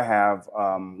one that I have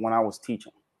when I was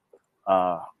teaching,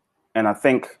 and I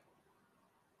think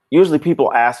usually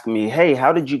people ask me, "Hey,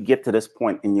 how did you get to this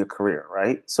point in your career?"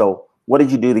 Right? So what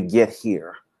did you do to get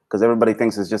here? Because everybody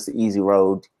thinks it's just the easy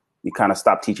road. You kind of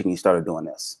stopped teaching, you started doing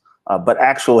this. But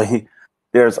actually,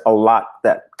 there's a lot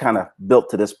that kind of built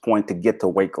to this point to get to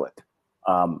Wakelet.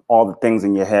 All the things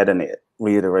in your head and the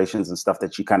reiterations and stuff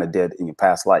that you kind of did in your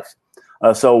past life.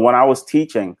 So when I was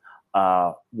teaching,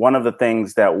 one of the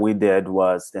things that we did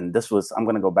was, and this was, I'm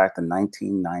going to go back to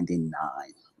 1999.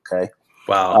 Okay.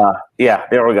 Wow. Yeah,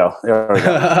 there we go.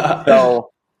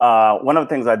 So one of the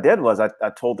things I did was I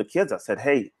told the kids, I said,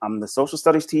 hey, I'm the social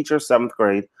studies teacher, 7th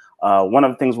grade. One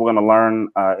of the things we're going to learn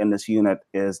in this unit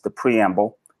is the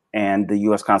preamble and the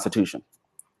U.S. Constitution.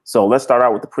 So let's start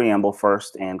out with the preamble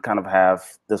first and kind of have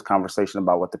this conversation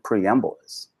about what the preamble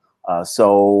is.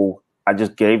 So I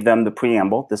just gave them the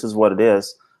preamble. This is what it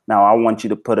is. Now I want you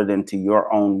to put it into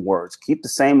your own words. Keep the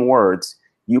same words.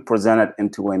 You present it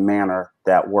into a manner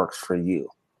that works for you.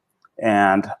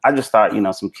 And I just thought,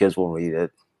 some kids will read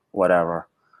it. Whatever.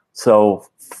 So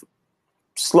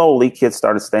slowly kids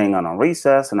started staying on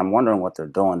recess, and I'm wondering what they're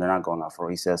doing. They're not going out for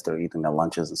recess. They're eating their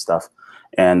lunches and stuff.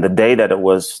 And the day that it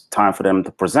was time for them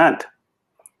to present,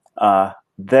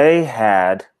 they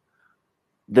had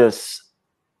this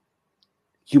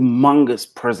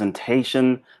humongous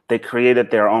presentation. They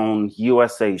created their own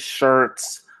USA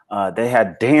shirts. They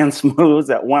had dance moves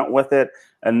that went with it.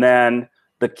 And then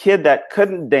the kid that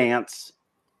couldn't dance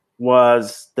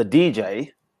was the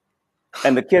DJ.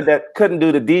 And the kid that couldn't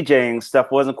do the DJing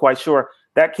stuff wasn't quite sure.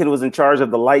 That kid was in charge of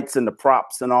the lights and the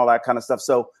props and all that kind of stuff.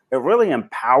 So it really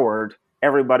empowered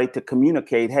everybody to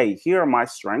communicate, hey, here are my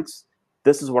strengths.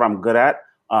 This is what I'm good at.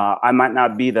 I might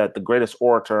not be the greatest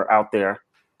orator out there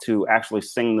to actually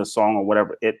sing the song or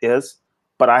whatever it is,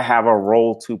 but I have a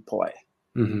role to play.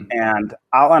 Mm-hmm. And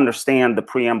I'll understand the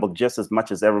preamble just as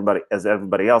much as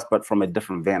everybody else, but from a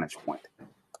different vantage point.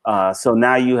 So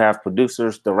now you have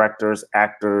producers, directors,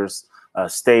 actors,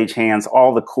 stage hands,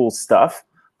 all the cool stuff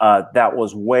that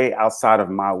was way outside of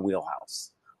my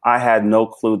wheelhouse. I had no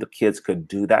clue the kids could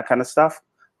do that kind of stuff.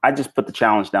 I just put the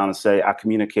challenge down and say, I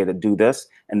communicated, do this.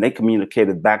 And they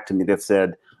communicated back to me that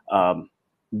said,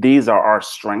 these are our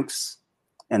strengths.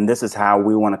 And this is how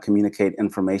we want to communicate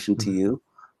information to you.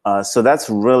 So that's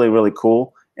really, really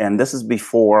cool. And this is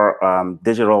before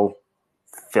digital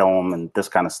film and this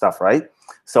kind of stuff, right?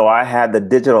 So I had the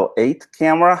digital 8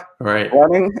 camera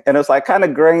running, and it was like kind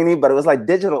of grainy, but it was like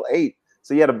digital 8.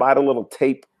 So you had to buy the little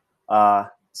tape.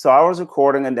 So I was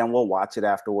recording, and then we'll watch it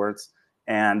afterwards.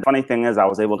 And the funny thing is I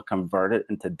was able to convert it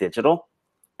into digital.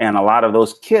 And a lot of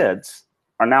those kids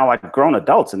are now like grown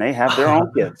adults, and they have their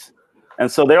own kids.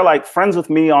 And so they're like friends with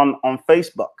me on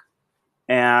Facebook.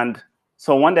 And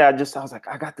so one day I was like,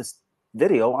 I got this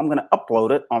video. I'm going to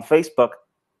upload it on Facebook.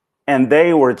 And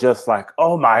they were just like,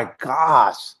 oh, my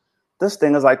gosh, this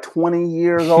thing is like 20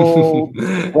 years old. We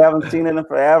haven't seen it in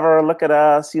forever. Look at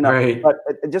us, Right. But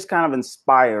it just kind of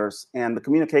inspires. And the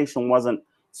communication wasn't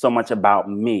so much about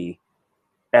me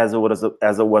as it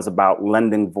was about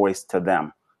lending voice to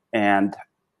them. And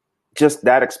just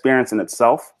that experience in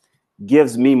itself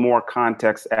gives me more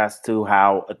context as to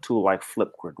how a tool like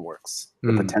Flipgrid works,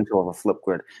 the potential of a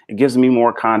Flipgrid. It gives me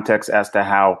more context as to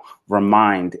how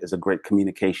Remind is a great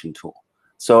communication tool.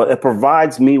 So it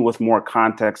provides me with more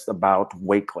context about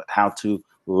Wakelet, how to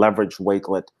leverage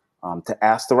Wakelet to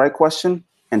ask the right question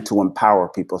and to empower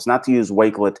people. It's not to use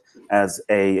Wakelet as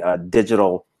a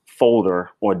digital folder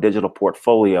or digital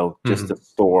portfolio just to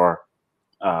store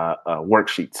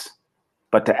worksheets,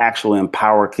 but to actually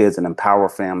empower kids and empower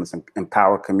families and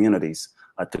empower communities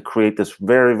to create this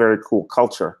very, very cool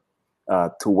culture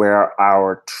to where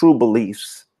our true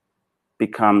beliefs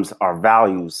becomes our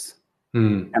values,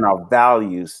 and our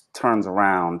values turns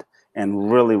around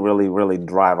and really, really, really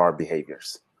drive our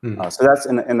behaviors. So that's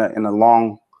in a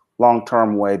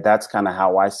long-term way. That's kind of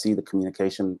how I see the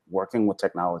communication working with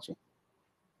technology.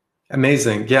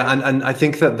 Amazing. Yeah. And I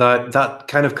think that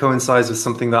kind of coincides with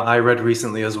something that I read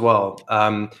recently as well,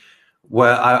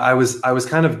 where I was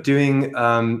kind of doing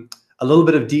a little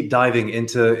bit of deep diving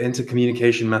into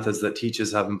communication methods that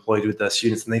teachers have employed with their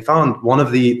students. And they found one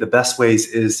of the best ways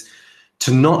is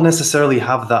to not necessarily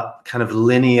have that kind of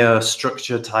linear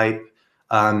structure type,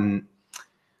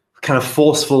 kind of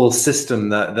forceful system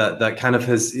that kind of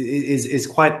is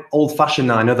quite old fashioned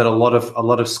now. I know that a lot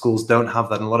of schools don't have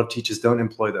that, and a lot of teachers don't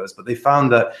employ those, but they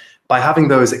found that by having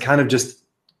those, it kind of just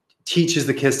teaches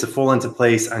the kids to fall into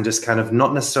place and just kind of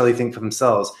not necessarily think for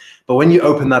themselves. But when you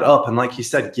open that up and, like you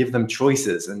said, give them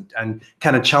choices and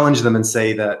kind of challenge them and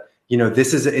say that, you know,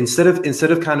 this is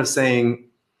instead of kind of saying,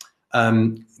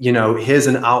 you know, here's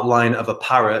an outline of a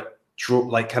parrot,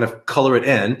 like kind of color it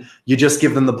in, you just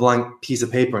give them the blank piece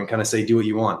of paper and kind of say, do what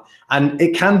you want. And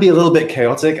it can be a little bit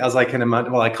chaotic, as I can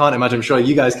imagine. Well, I can't imagine, I'm sure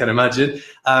you guys can imagine.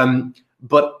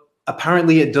 But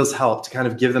apparently it does help to kind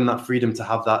of give them that freedom to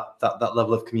have that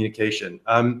level of communication.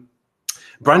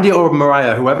 Brandi or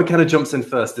Mariah, whoever kind of jumps in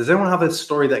first, does anyone have a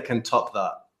story that can top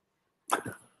that?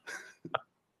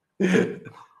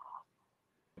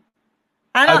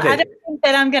 I don't think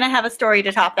that I'm going to have a story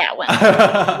to top that one.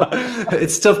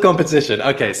 It's tough competition.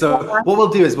 Okay, so what we'll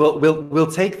do is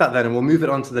we'll take that then and we'll move it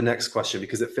on to the next question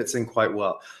because it fits in quite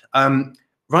well.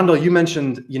 Randall, you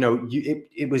mentioned, you know,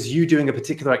 it was you doing a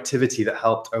particular activity that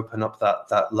helped open up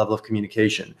that level of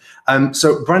communication.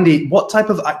 So Brandi, what type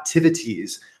of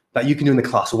activities that you can do in the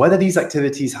class, whether these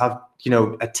activities have, you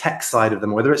know, a tech side of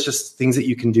them, whether it's just things that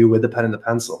you can do with the pen and the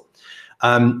pencil,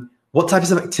 what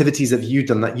types of activities have you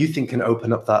done that you think can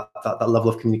open up that level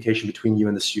of communication between you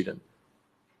and the student?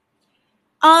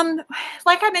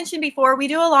 Like I mentioned before, we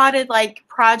do a lot of like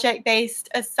project-based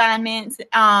assignments,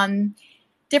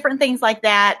 different things like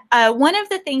that. One of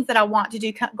the things that I want to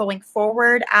do going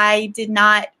forward, I did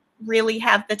not really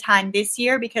have the time this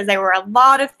year because there were a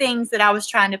lot of things that I was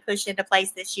trying to push into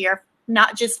place this year,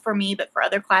 not just for me, but for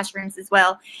other classrooms as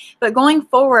well. But going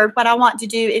forward, what I want to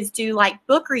do is do like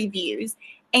book reviews.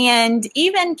 And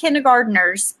even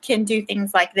kindergartners can do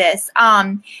things like this.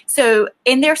 So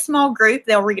in their small group,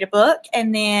 they'll read a book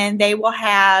and then they will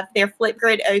have their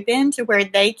Flipgrid open to where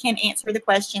they can answer the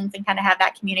questions and kind of have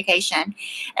that communication.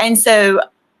 And so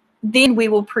then we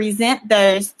will present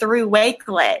those through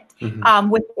Wakelet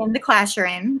within the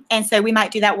classroom. And so we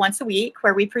might do that once a week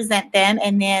where we present them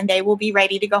and then they will be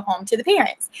ready to go home to the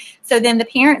parents. So then the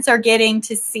parents are getting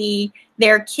to see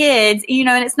their kids, you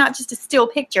know, and it's not just a still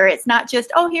picture. It's not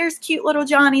just, oh, here's cute little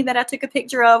Johnny that I took a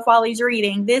picture of while he's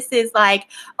reading. This is like,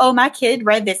 oh, my kid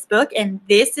read this book and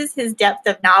this is his depth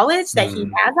of knowledge that he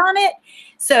has on it.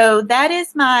 So that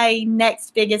is my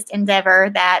next biggest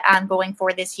endeavor that I'm going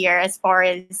for this year as far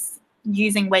as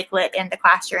using Wakelet in the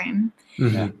classroom.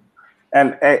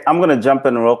 And hey, I'm going to jump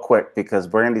in real quick because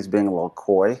Brandi's being a little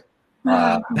coy.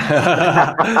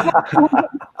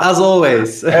 As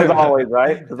always. As always,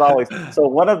 right? As always. So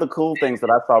one of the cool things that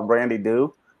I saw Brandi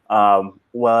do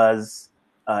was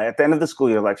at the end of the school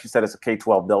year, like she said, it's a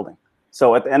K-12 building.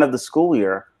 So at the end of the school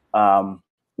year,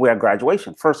 we had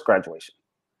graduation, first graduation.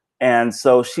 And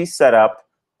so she set up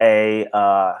a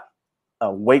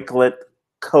Wakelet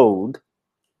code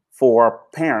for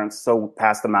parents. So we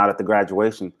passed them out at the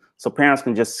graduation. So parents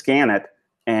can just scan it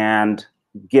and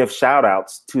give shout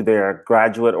outs to their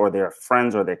graduate or their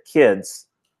friends or their kids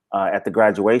at the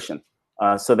graduation.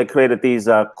 So they created these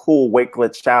cool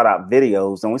Wakelet shout out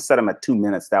videos and we set them at 2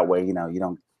 minutes. That way, you know, you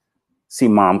don't see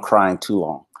mom crying too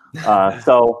long.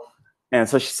 So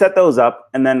she set those up.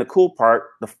 And then the cool part,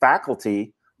 the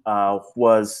faculty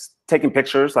was taking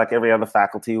pictures like every other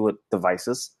faculty with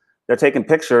devices. They're taking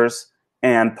pictures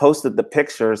and posted the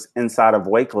pictures inside of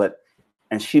Wakelet.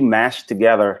 And she mashed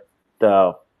together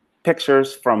the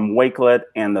pictures from Wakelet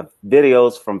and the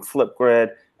videos from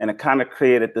Flipgrid. And it kind of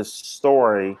created this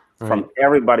story from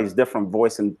everybody's different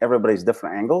voice and everybody's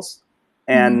different angles.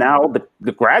 And now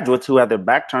the graduates who had their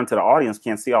back turned to the audience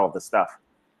can't see all of this stuff.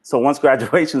 So once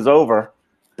graduation's over,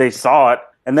 they saw it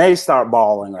and they start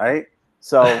bawling, right?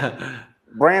 So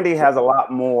Brandi has a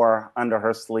lot more under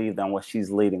her sleeve than what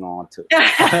she's leading on to.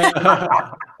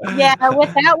 Yeah,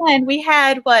 with that one, we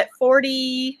had what,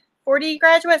 40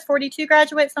 graduates, 42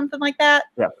 graduates, something like that.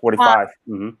 Yeah, 45.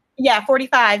 Yeah,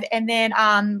 45, and then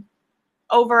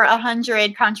over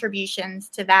 100 contributions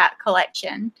to that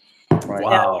collection. Right.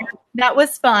 Wow. So that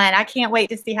was fun. I can't wait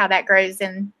to see how that grows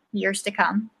in years to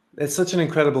come. It's such an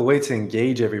incredible way to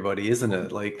engage everybody, isn't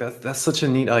it? Like that's such a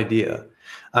neat idea.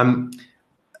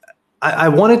 I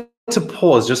wanted to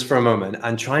pause just for a moment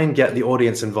and try and get the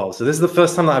audience involved. So this is the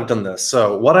first time that I've done this.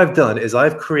 So what I've done is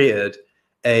I've created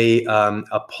a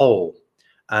poll,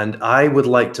 and I would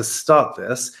like to start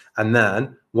this. And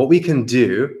then what we can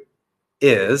do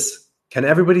is, can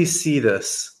everybody see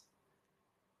this?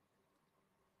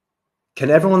 Can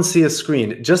everyone see a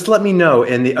screen? Just let me know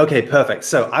in the, okay, perfect.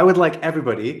 So I would like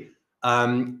everybody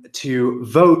to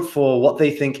vote for what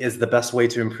they think is the best way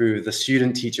to improve the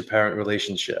student-teacher-parent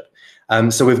relationship.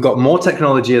 So we've got more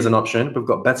technology as an option. We've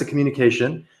got better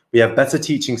communication. We have better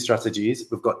teaching strategies.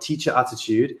 We've got teacher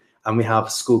attitude, and we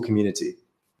have school community.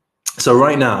 So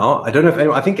right now, I don't know if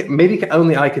anyone, I think maybe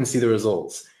only I can see the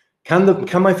results.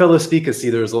 Can my fellow speakers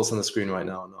see the results on the screen right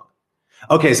now or not?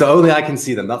 Okay, so only I can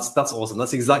see them. That's awesome.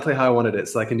 That's exactly how I wanted it,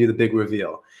 so I can do the big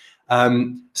reveal.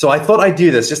 So I thought I'd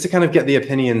do this just to kind of get the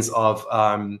opinions of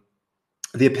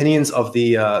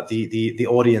the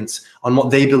audience on what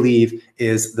they believe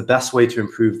is the best way to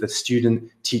improve the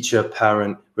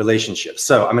student-teacher-parent relationship.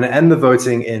 So I'm going to end the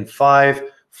voting in 5,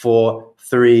 4,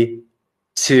 3,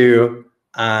 2,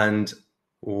 and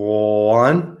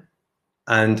 1.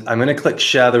 And I'm going to click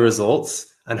share the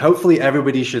results, and hopefully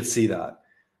everybody should see that.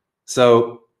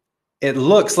 So it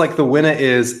looks like the winner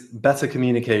is better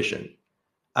communication.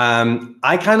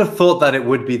 I kind of thought that it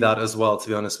would be that as well, to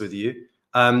be honest with you.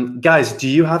 Guys, do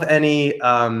you have any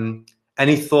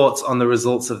thoughts on the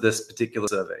results of this particular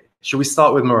survey? Should we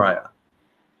start with Mariah?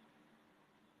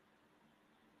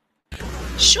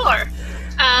 Sure.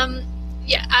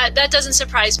 That doesn't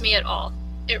surprise me at all.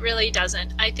 It really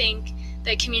doesn't. I think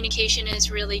that communication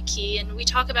is really key, and we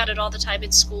talk about it all the time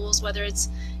in schools, whether it's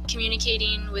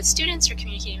communicating with students or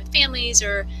communicating with families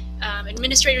or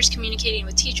administrators communicating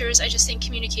with teachers. I just think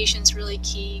communication is really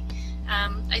key.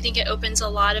 I think it opens a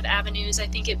lot of avenues. I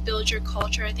think it builds your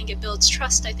culture. I think it builds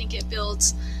trust. I think it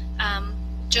builds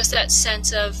just that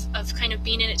sense of kind of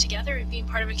being in it together and being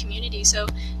part of a community. So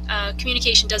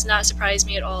communication does not surprise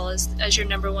me at all as your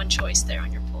number one choice there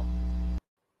on your poll.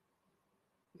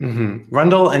 Mm-hmm.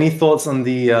 Randall, any thoughts on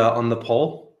the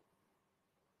poll?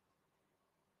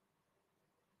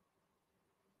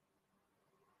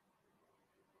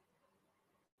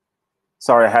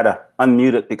 Sorry, I had to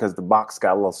unmute it because the box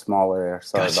got a little smaller there.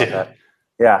 Sorry Gotcha. about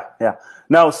that. Yeah.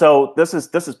 No, so this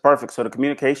is perfect. So the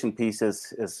communication piece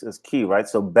is key, right?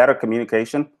 So better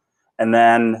communication. And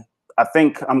then I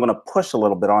think I'm going to push a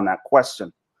little bit on that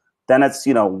question. Then it's,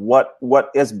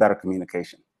 what is better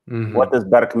communication? Mm-hmm. What does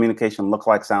better communication look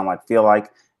like, sound like, feel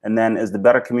like? And then is the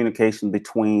better communication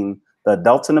between the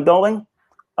adults in the building?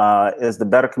 Is the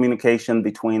better communication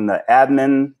between the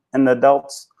admin and the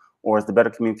adults? Or is the better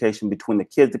communication between the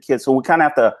kids? So we kind of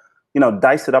have to,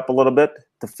 dice it up a little bit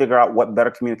to figure out what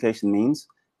better communication means.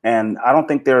 And I don't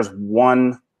think there's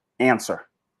one answer.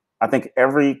 I think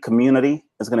every community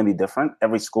is going to be different.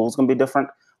 Every school is going to be different.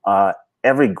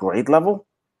 Every grade level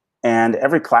and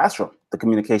every classroom, the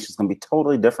communication is going to be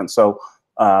totally different. So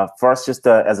for us, just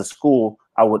as a school,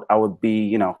 I would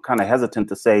be, kind of hesitant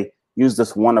to say, use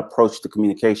this one approach to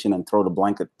communication and throw the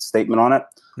blanket statement on it.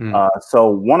 So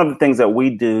one of the things that we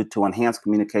do to enhance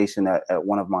communication at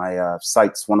one of my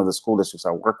sites, one of the school districts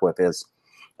I work with, is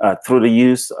through the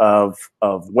use of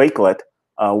Wakelet.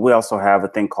 We also have a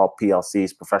thing called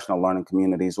PLCs, Professional Learning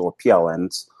Communities, or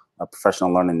PLNs,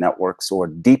 Professional Learning Networks, or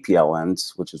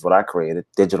DPLNs, which is what I created,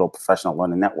 Digital Professional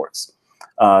Learning Networks.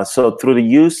 So through the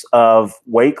use of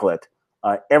Wakelet,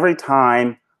 every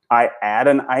time I add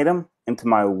an item into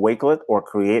my Wakelet or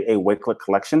create a Wakelet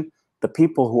collection, the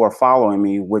people who are following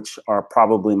me, which are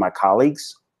probably my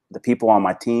colleagues, the people on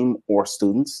my team or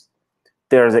students,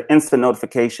 there's an instant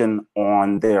notification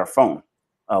on their phone,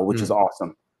 which is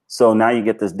awesome. So now you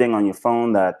get this ding on your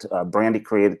phone that Brandi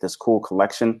created this cool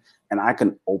collection, and I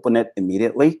can open it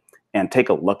immediately and take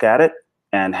a look at it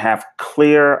and have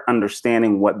clear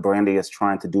understanding what Brandi is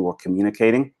trying to do or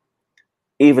communicating,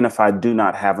 even if I do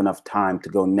not have enough time to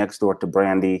go next door to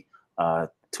Brandi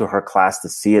to her class to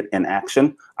see it in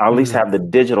action. I at least have the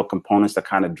digital components that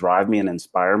kind of drive me and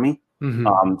inspire me.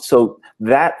 So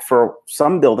that, for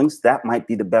some buildings, that might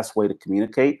be the best way to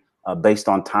communicate based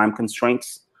on time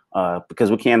constraints, because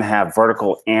we can't have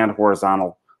vertical and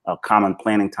horizontal common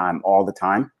planning time all the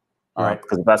time. Right.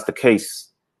 Because if that's the case,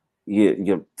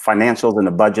 your financials and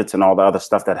the budgets and all the other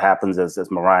stuff that happens, as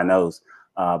Mariah knows,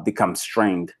 becomes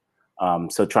strained.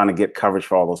 So trying to get coverage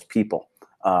for all those people.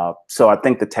 So I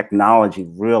think the technology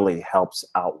really helps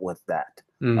out with that.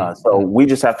 So we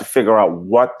just have to figure out,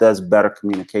 what does better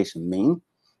communication mean?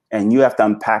 And you have to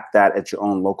unpack that at your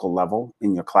own local level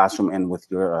in your classroom and with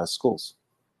your schools.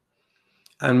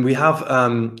 And we have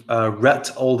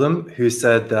Rhett Oldham, who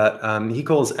said that he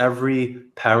calls every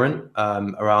parent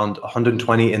around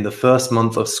 120 in the first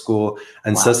month of school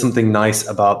and says something nice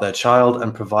about their child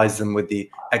and provides them with the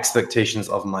expectations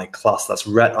of my class. That's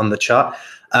Rhett on the chat.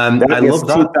 I love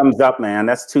that. 2 thumbs up, man.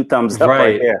 That's 2 thumbs up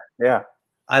right there. Yeah.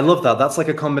 I love that. That's like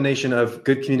a combination of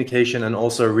good communication and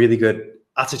also really good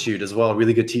attitude as well,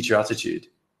 really good teacher attitude.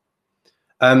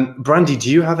 Brandi, do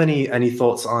you have any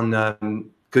thoughts on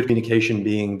good communication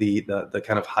being the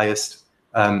kind of highest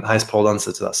poll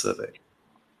answer to that survey?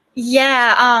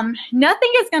 Yeah,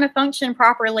 nothing is going to function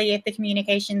properly if the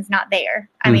communication's not there.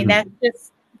 I mean, that's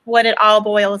just what it all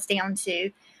boils down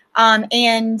to.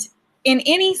 And in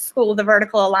any school, the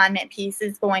vertical alignment piece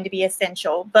is going to be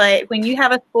essential. But when you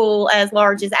have a school as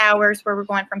large as ours, where we're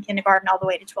going from kindergarten all the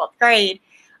way to 12th grade,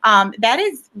 that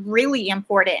is really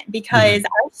important, because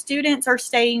our students are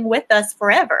staying with us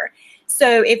forever.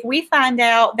 So if we find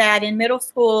out that in middle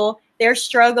school they're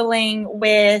struggling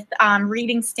with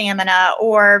reading stamina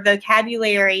or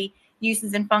vocabulary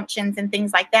uses and functions and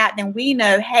things like that, then we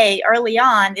know, hey, early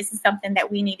on, this is something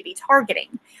that we need to be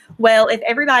targeting. Well, if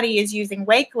everybody is using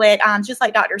Wakelet, just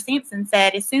like Dr. Sampson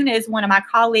said, as soon as one of my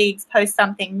colleagues posts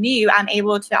something new, I'm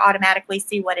able to automatically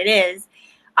see what it is.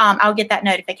 I'll get that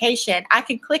notification. I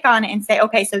can click on it and say,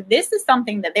 okay, so this is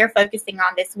something that they're focusing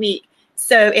on this week.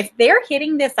 So if they're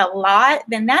hitting this a lot,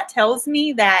 then that tells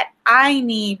me that I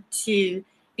need to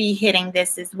be hitting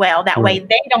this as well. That way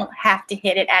they don't have to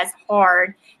hit it as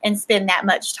hard and spend that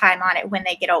much time on it when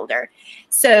they get older.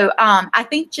 So I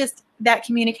think just that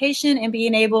communication and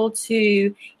being able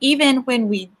to, even when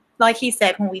we, like he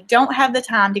said, when we don't have the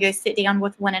time to go sit down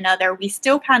with one another, we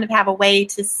still kind of have a way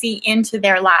to see into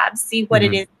their lives, see what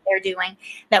it is they're doing.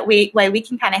 That way we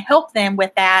can kind of help them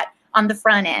with that on the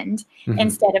front end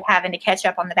instead of having to catch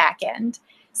up on the back end.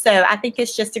 So I think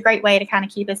it's just a great way to kind of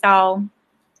keep us all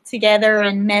together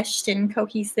and meshed and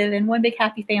cohesive in one big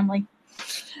happy family.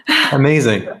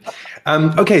 Amazing.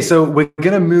 Okay, so we're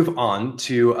going to move on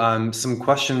to some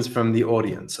questions from the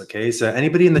audience. Okay, so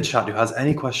anybody in the chat who has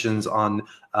any questions on,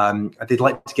 they'd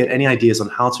like to get any ideas on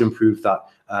how to improve that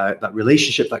that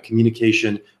relationship, that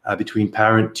communication between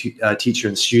parent, teacher,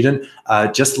 and student,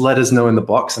 just let us know in the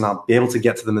box, and I'll be able to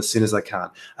get to them as soon as I can.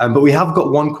 But we have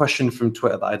got one question from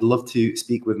Twitter that I'd love to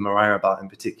speak with Mariah about in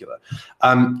particular.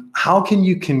 How can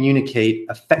you communicate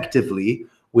effectively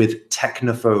with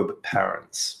technophobe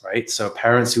parents, right? So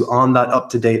parents who aren't that up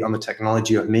to date on the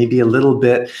technology, or maybe a little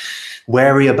bit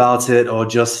wary about it, or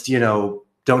just, you know,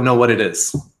 don't know what it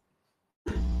is.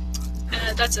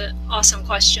 That's an awesome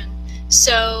question.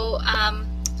 So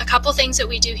a couple things that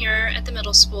we do here at the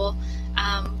middle school,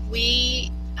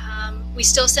 we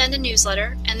still send a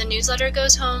newsletter, and the newsletter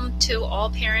goes home to all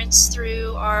parents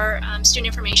through our student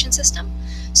information system.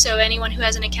 So anyone who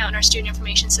has an account in our student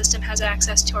information system has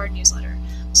access to our newsletter.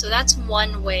 So that's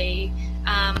one way,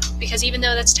 because even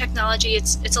though that's technology,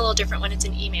 it's a little different when it's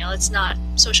an email. It's not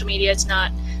social media. It's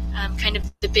not kind of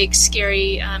the big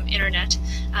scary internet.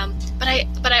 But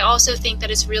I also think that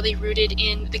it's really rooted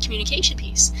in the communication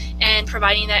piece and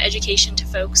providing that education to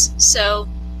folks. So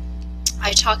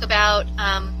I talk about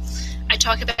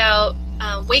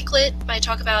Wakelet. I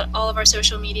talk about all of our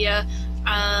social media.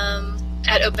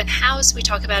 At open house, we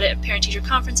talk about it at parent-teacher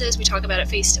conferences, we talk about it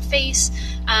face-to-face,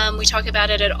 we talk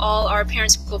about it at all our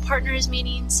parent-school partners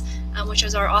meetings, which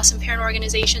is our awesome parent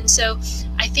organization. So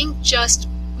I think just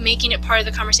making it part of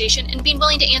the conversation and being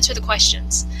willing to answer the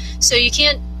questions. So you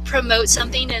can't promote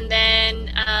something and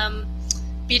then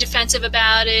be defensive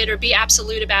about it or be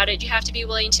absolute about it. You have to be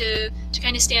willing to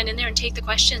kind of stand in there and take the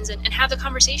questions and have the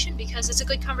conversation, because it's a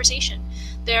good conversation.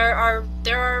 There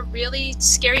are really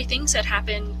scary things that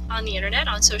happen on the internet,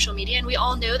 on social media, and we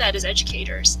all know that as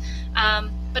educators.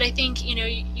 But I think, you know,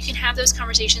 you can have those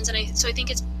conversations, and so I think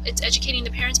it's educating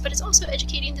the parents, but it's also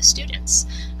educating the students.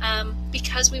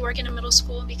 Because we work in a middle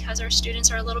school and because our students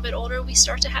are a little bit older, we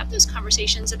start to have those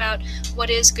conversations about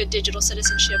what is good digital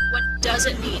citizenship, what does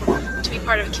it mean to be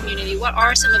part of a community, what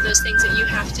are some of those things that you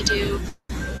have to do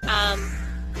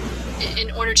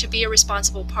in order to be a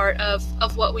responsible part of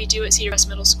what we do at Cedar Crest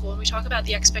Middle School. And we talk about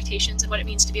the expectations and what it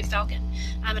means to be a Falcon.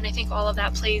 And I think all of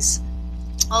that plays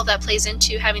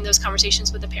into having those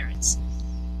conversations with the parents.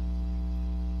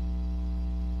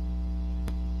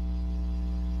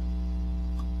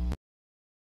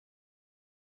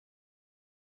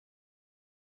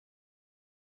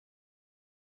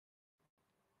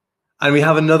 And we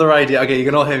have another idea. Okay, you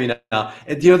can all hear me now.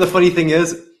 You know, the funny thing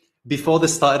is, before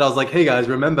this started, I was like, hey guys,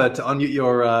 remember to unmute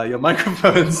your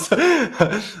microphones.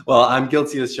 Well, I'm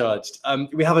guilty as charged.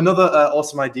 We have another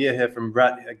awesome idea here from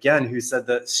Brett again, who said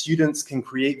that students can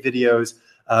create videos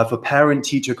for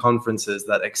parent-teacher conferences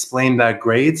that explain their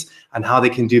grades and how they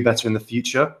can do better in the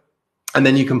future. And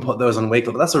then you can put those on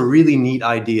Wakelet. But that's a really neat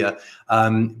idea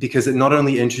because it not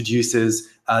only introduces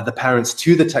the parents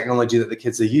to the technology that the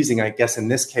kids are using. I guess in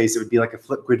this case, it would be like a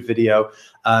Flipgrid video.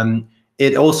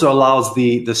 It also allows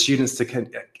the students to,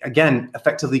 again,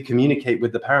 effectively communicate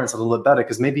with the parents a little bit better,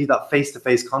 because maybe that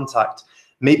face-to-face contact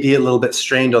may be a little bit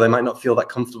strained, or they might not feel that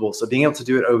comfortable. So being able to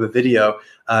do it over video,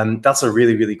 that's a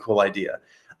really, really cool idea.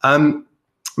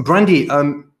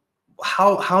 Brandi,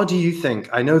 how do you think?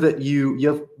 I know that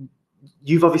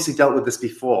you've obviously dealt with this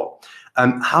before.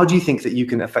 How do you think that you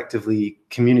can effectively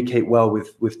communicate well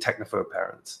with technophobe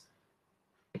parents?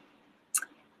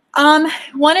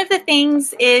 One of the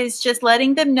things is just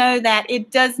letting them know that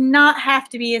it does not have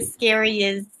to be as scary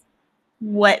as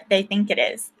what they think it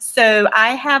is. So I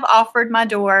have offered my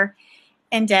door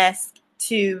and desk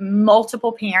to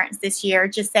multiple parents this year,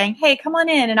 just saying, hey, come on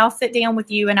in and I'll sit down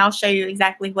with you and I'll show you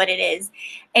exactly what it is.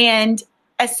 And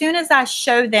as soon as I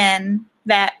show them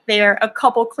that they're a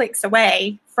couple clicks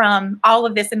away from all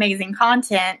of this amazing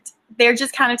content, they're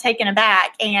just kind of taken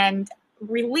aback and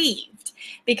relieved,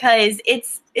 because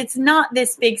it's not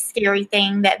this big scary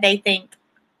thing that they think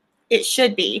it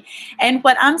should be. And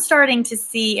what I'm starting to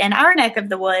see in our neck of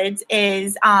the woods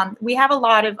is we have a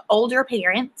lot of older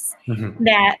parents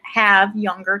that have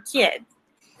younger kids.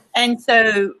 And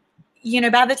so, you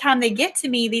know, by the time they get to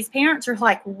me, these parents are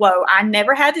like, whoa, I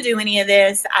never had to do any of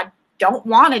this. I don't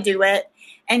want to do it.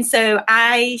 And so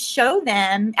I show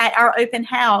them at our open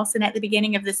house and at the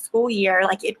beginning of the school year,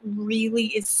 like, it really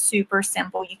is super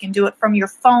simple. You can do it from your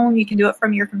phone. You can do it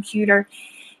from your computer.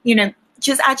 You know,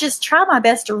 I just try my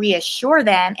best to reassure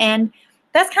them. And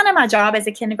that's kind of my job as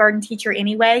a kindergarten teacher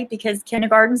anyway, because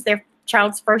kindergarten's their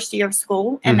child's first year of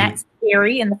school, and that's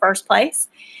scary in the first place.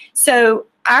 So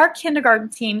our kindergarten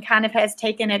team kind of has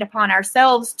taken it upon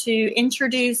ourselves to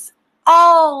introduce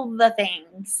all the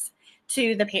things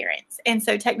to the parents. And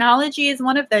so technology is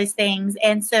one of those things.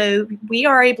 And so we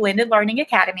are a blended learning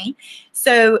academy.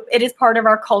 So it is part of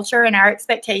our culture and our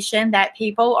expectation that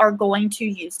people are going to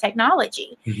use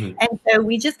technology. And so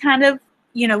we just kind of,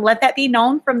 you know, let that be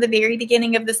known from the very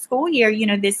beginning of the school year. You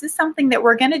know, this is something that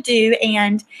we're going to do.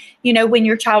 And, you know, when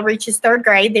your child reaches third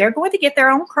grade, they're going to get their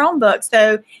own Chromebook.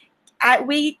 So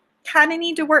we kind of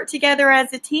need to work together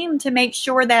as a team to make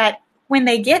sure that when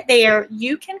they get there,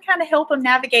 you can kind of help them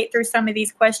navigate through some of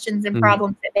these questions and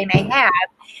problems that they may have.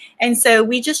 And so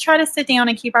we just try to sit down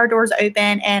and keep our doors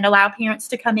open and allow parents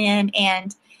to come in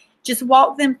and just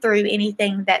walk them through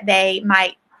anything that they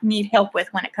might need help with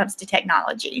when it comes to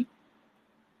technology.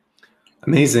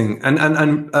 Amazing.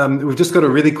 And we've just got a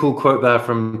really cool quote there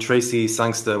from Tracy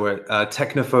Sangster, where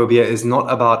technophobia is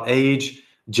not about age,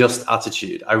 just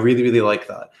attitude. I really, really like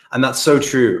that. And that's so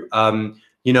true.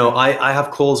 You know, I have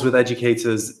calls with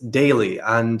educators daily,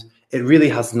 and it really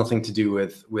has nothing to do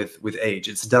with age.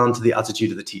 It's down to the attitude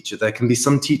of the teacher. There can be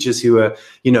some teachers who are,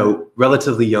 you know,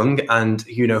 relatively young and,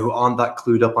 you know, who aren't that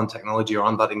clued up on technology or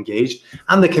aren't that engaged.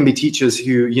 And there can be teachers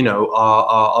who, you know,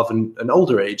 are of an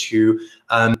older age who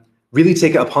really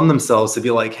take it upon themselves to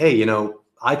be like, hey, you know,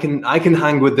 I can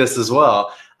hang with this as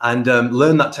well, and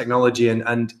learn that technology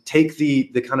and take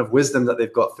the kind of wisdom that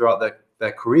they've got throughout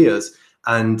their careers,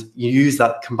 and you use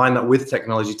that, combine that with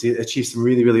technology to achieve some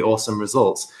really, really awesome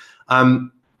results.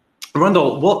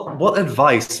 Randall, what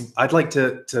advice, I'd like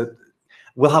to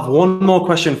we'll have one more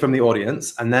question from the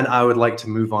audience, and then I would like to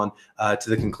move on to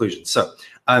the conclusion. So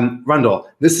Randall,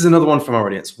 this is another one from our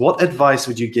audience. What advice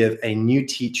would you give a new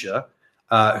teacher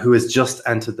who has just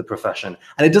entered the profession?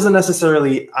 And it doesn't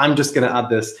necessarily, I'm just going to add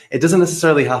this, it doesn't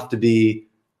necessarily have to be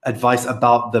advice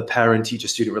about the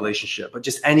parent-teacher-student relationship, but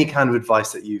just any kind of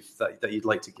advice that you'd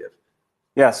like to give.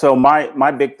 Yeah. So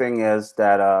my big thing is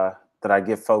that that I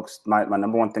give folks, my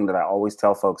number one thing that I always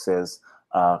tell folks is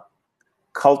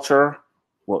culture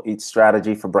will eat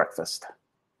strategy for breakfast.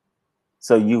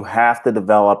 So you have to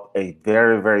develop a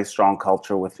very, very strong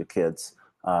culture with your kids.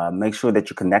 Make sure that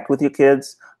you connect with your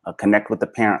kids, connect with the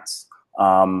parents,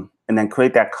 and then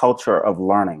create that culture of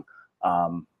learning.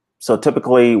 So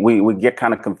typically we get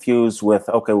kind of confused with,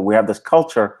 okay, we have this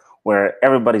culture where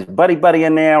everybody's buddy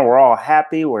in there. We're all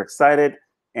happy. We're excited.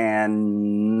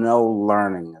 And no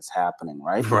learning is happening,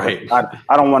 right? Right.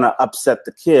 I don't want to upset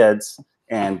the kids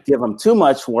and give them too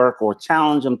much work or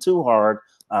challenge them too hard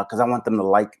because I want them to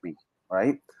like me,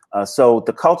 right? So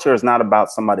the culture is not about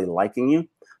somebody liking you.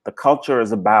 The culture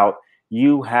is about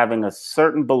you having a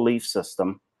certain belief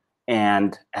system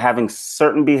and having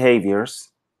certain behaviors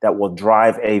that will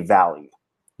drive a value.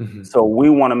 So we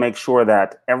want to make sure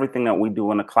that everything that we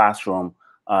do in the classroom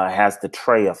has the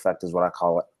tray effect, is what I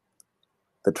call it.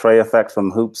 The tray effect from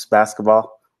hoops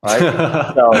basketball, right?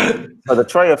 so the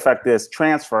tray effect is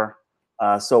transfer.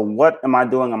 So what am I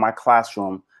doing in my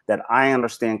classroom that I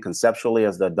understand conceptually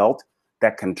as the adult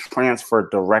that can transfer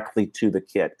directly to the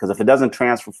kid? Because if it doesn't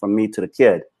transfer from me to the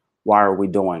kid, why are we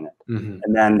doing it?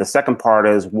 And then the second part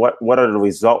is what are the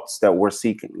results that we're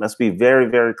seeking? Let's be very,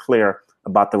 very clear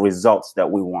about the results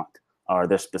that we want. Are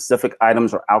there specific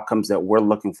items or outcomes that we're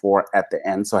looking for at the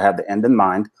end? So have the end in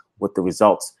mind with the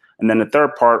results. And then the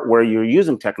third part, where you're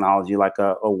using technology like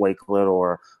a Wakelet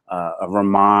or a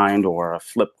Remind or a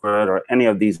Flipgrid or any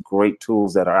of these great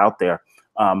tools that are out there,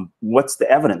 what's the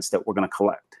evidence that we're going to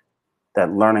collect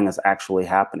that learning is actually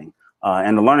happening?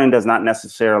 And the learning does not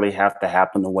necessarily have to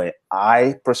happen the way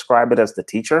I prescribe it as the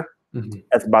teacher.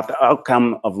 It's about the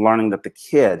outcome of learning that the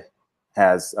kid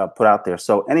has put out there.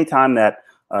 So anytime that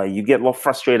you get a little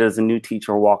frustrated as a new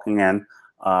teacher walking in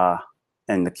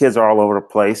and the kids are all over the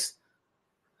place,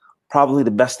 probably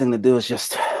the best thing to do is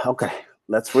just, okay,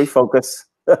 let's refocus.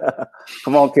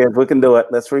 Come on, kids, we can do it.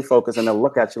 Let's refocus. And they'll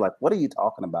look at you like, what are you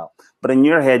talking about? But in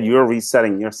your head, you're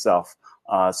resetting yourself.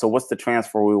 So what's the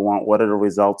transfer we want? What are the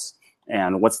results?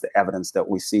 And what's the evidence that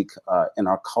we seek in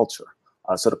our culture?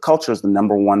 So the culture is the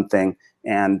number one thing.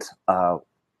 And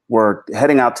we're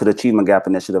heading out to the Achievement Gap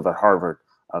Initiative at Harvard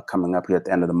coming up here at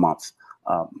the end of the month.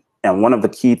 And one of the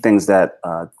key things that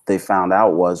they found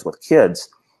out was with kids,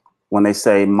 when they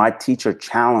say, my teacher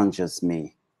challenges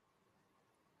me,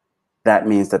 that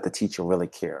means that the teacher really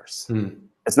cares.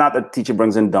 It's not that the teacher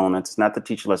brings in donuts. It's not the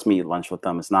teacher lets me eat lunch with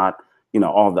them. It's not,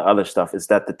 all the other stuff. It's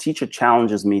that the teacher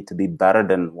challenges me to be better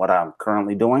than what I'm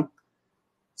currently doing.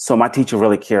 So my teacher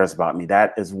really cares about me.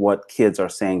 That is what kids are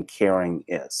saying caring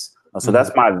is. So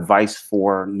that's my advice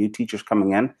for new teachers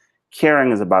coming in.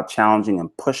 Caring is about challenging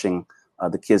and pushing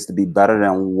the kids to be better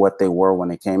than what they were when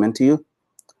they came into you,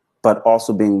 but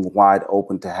also being wide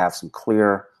open to have some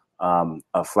clear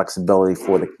flexibility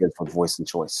for the kids with voice and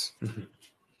choice.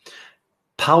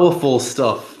 Powerful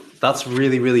stuff. That's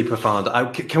really, really profound.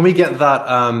 Can we get that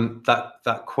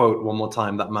that quote one more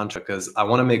time, that mantra? Because I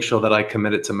want to make sure that I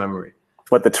commit it to memory.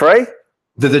 What, the tray?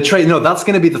 The tray. No, that's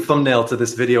going to be the thumbnail to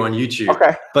this video on YouTube.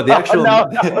 Okay. But the actual,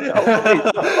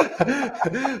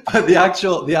 but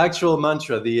the actual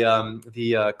mantra,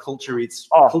 the culture eats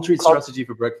strategy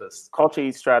for breakfast. Culture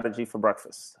eats strategy for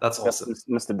breakfast. That's awesome.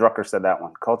 Mr. Drucker said that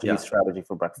one. Culture eats strategy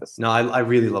for breakfast. No, I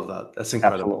really love that. That's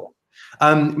incredible.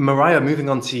 Absolutely. Mariah, moving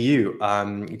on to you,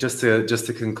 just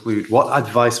to conclude, what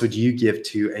advice would you give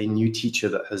to a new teacher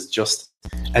that has just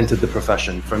entered the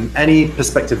profession from any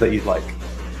perspective that you'd like?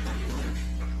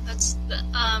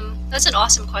 That's an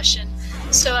awesome question.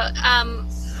 So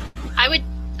I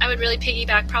would really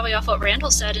piggyback probably off what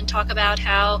Randall said and talk about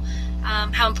how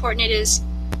important it is,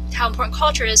 how important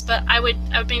culture is. But I would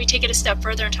maybe take it a step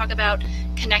further and talk about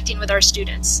connecting with our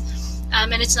students.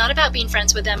 And it's not about being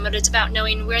friends with them, but it's about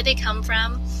knowing where they come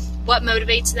from, what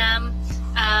motivates them,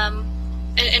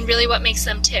 and really what makes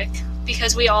them tick.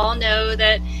 Because we all know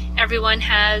that everyone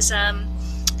has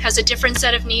a different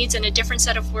set of needs and a different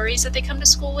set of worries that they come to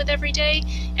school with every day.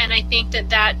 And I think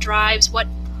that drives what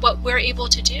we're able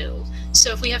to do.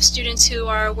 So if we have students who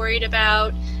are worried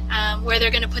about where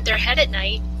they're going to put their head at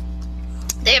night,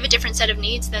 they have a different set of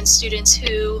needs than students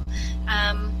who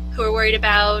are worried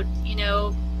about,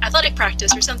 athletic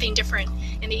practice or something different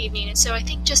in the evening. And so I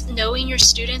think just knowing your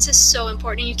students is so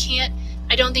important.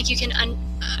 I don't think you can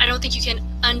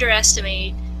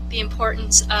underestimate the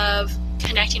importance of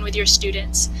connecting with your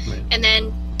students. Right. And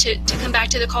then to come back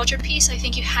to the culture piece, I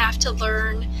think you have to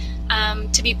learn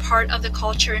to be part of the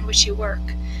culture in which you work.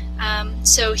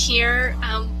 So here,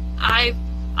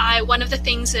 one of the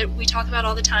things that we talk about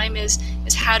all the time is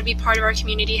how to be part of our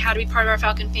community, how to be part of our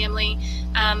Falcon family,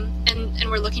 and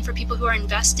we're looking for people who are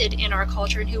invested in our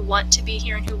culture and who want to be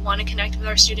here and who want to connect with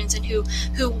our students and who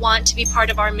want to be part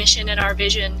of our mission and our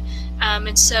vision.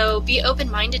 And so be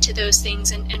open-minded to those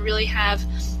things and really have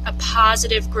a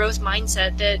positive growth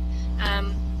mindset that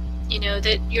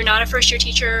that you're not a first-year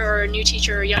teacher or a new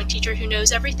teacher or a young teacher who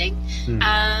knows everything,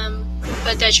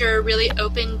 but that you're really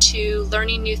open to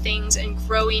learning new things and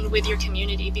growing with your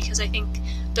community, because I think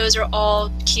those are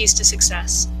all keys to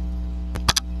success.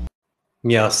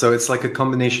 Yeah, so it's like a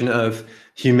combination of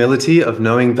humility, of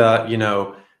knowing that,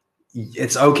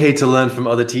 it's okay to learn from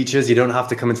other teachers. You don't have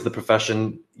to come into the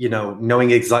profession,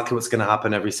 knowing exactly what's going to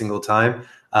happen every single time.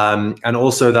 And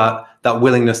also that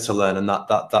willingness to learn and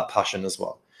that passion as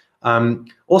well.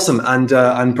 Awesome. And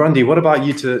Brandi, what about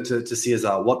you to see us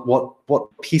out?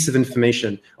 What piece of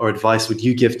information or advice would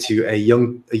you give to a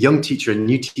young teacher, a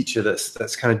new teacher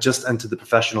that's kind of just entered the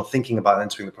profession or thinking about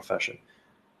entering the profession?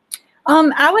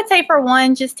 I would say, for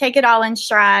one, just take it all in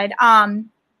stride.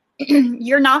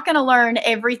 You're not going to learn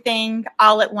everything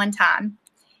all at one time.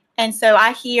 And so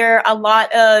I hear a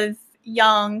lot of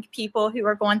young people who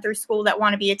are going through school that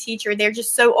want to be a teacher. They're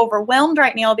just so overwhelmed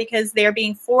right now because they're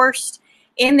being forced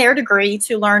in their degree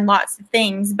to learn lots of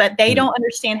things, but they don't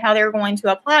understand how they're going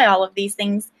to apply all of these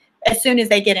things as soon as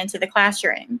they get into the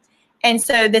classroom. And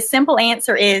so the simple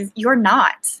answer is you're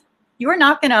not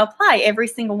going to apply every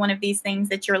single one of these things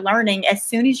that you're learning as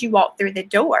soon as you walk through the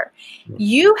door.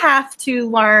 You have to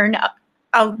learn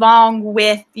along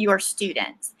with your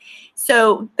students.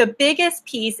 So the biggest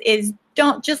piece is,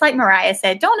 don't, just like Mariah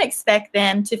said, don't expect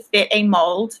them to fit a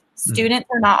mold. Students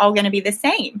are not all going to be the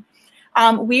same.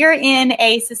 We're in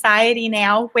a society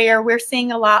now where we're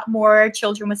seeing a lot more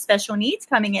children with special needs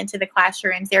coming into the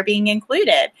classrooms. They're being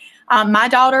included. My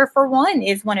daughter, for one,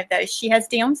 is one of those. She has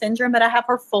Down syndrome, but I have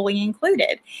her fully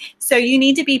included. So you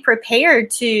need to be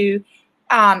prepared to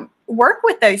work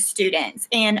with those students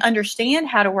and understand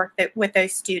how to work with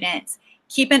those students.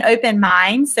 Keep an open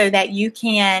mind so that you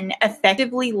can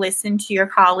effectively listen to your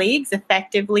colleagues,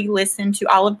 effectively listen to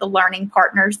all of the learning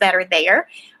partners that are there.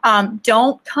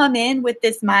 Don't come in with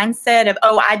this mindset of,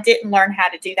 oh, I didn't learn how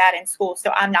to do that in school,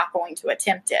 so I'm not going to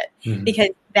attempt it.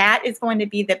 Because that is going to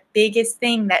be the biggest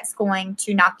thing that's going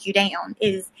to knock you down,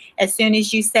 is as soon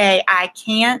as you say, I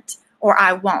can't or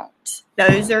I won't.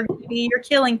 Those are going to be your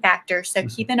killing factors. So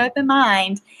keep an open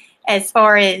mind as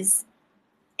far as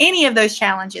any of those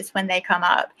challenges when they come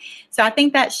up. So I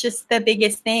think that's just the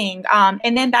biggest thing.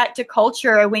 And then back to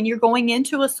culture, when you're going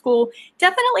into a school,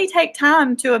 definitely take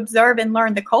time to observe and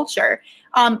learn the culture.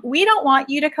 We don't want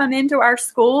you to come into our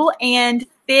school and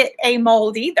fit a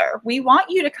mold either. We want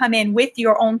you to come in with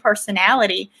your own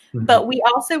personality, but we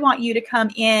also want you to come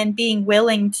in being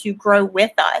willing to grow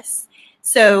with us.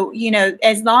 So, you know,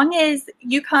 as long as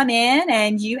you come in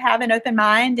and you have an open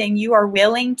mind and you are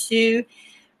willing to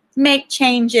make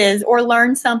changes or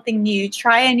learn something new,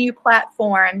 try a new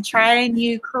platform, try a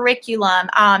new curriculum.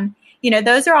 You know,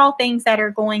 those are all things that are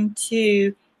going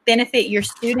to benefit your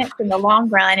students in the long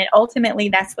run. And ultimately,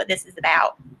 that's what this is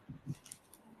about.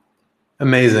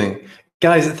 Amazing.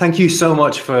 Guys, thank you so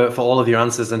much for all of your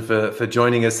answers and for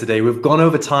joining us today. We've gone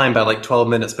over time by like 12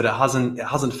 minutes, but it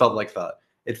hasn't felt like that.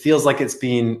 It feels like it's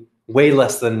been way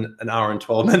less than an hour and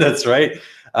 12 minutes, right?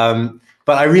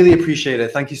 But I really appreciate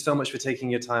it. Thank you so much for taking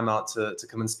your time out to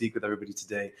come and speak with everybody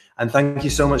today. And thank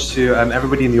you so much to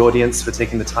everybody in the audience for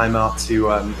taking the time out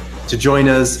to join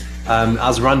us.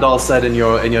 As Randall said in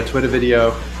your Twitter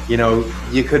video, you know,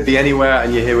 you could be anywhere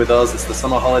and you're here with us. It's the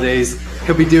summer holidays.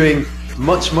 Could be doing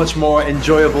much more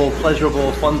enjoyable,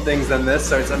 pleasurable, fun things than this.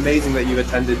 So it's amazing that you've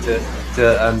attended to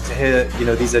hear, you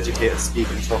know, these educators speak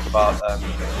and talk about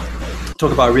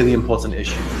a really important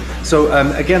issue. So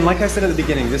again, like I said at the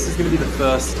beginning, this is going to be the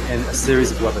first in a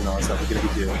series of webinars that we're going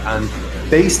to be doing. And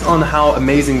based on how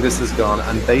amazing this has gone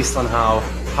and based on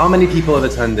how many people have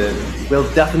attended,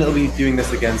 we'll definitely be doing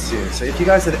this again soon. So if you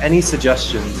guys have any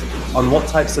suggestions on what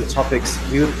types of topics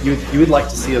you would like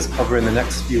to see us cover in the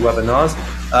next few webinars,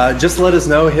 just let us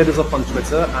know, hit us up on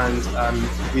Twitter, and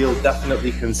we'll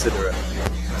definitely consider it.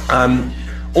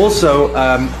 Also,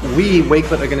 we,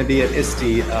 Wakelet, are going to be at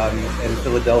ISTE in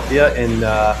Philadelphia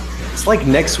it's like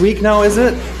next week now, is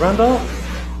it, Randall?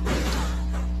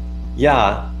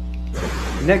 Yeah.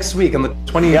 Next week on the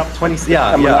 20th, Yep.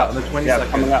 on the 22nd. Yeah,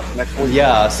 coming up next week.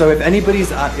 Yeah, so if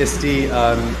anybody's at ISTE,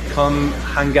 come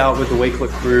hang out with the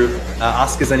Wakelet crew,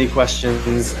 ask us any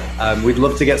questions. We'd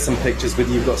love to get some pictures with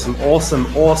you. We've got some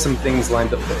awesome things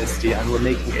lined up for ISTE, and we're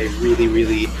making a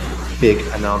really big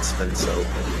announcement. So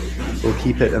we'll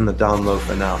keep it in the down low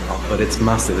for now, but it's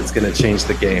massive. It's going to change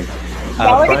the game.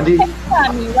 Brandi?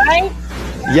 Right?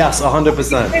 Yes,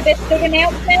 100%. For this big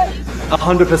announcement?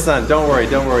 100%. Don't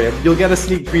worry. You'll get a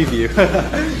sneak preview.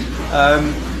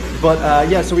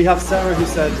 Yeah, so we have Sarah who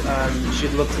said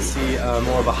she'd love to see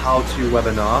more of a how-to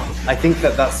webinar. I think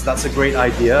that's a great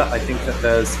idea. I think that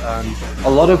there's a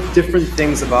lot of different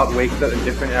things about Wakelet in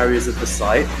different areas of the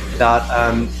site that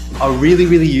are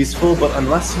really useful, but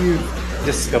unless you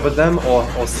discovered them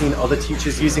or seen other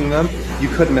teachers using them, you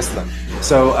could miss them.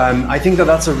 So I think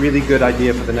that's a really good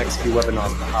idea for the next few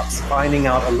webinars, perhaps finding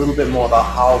out a little bit more about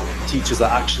how teachers are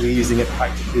actually using it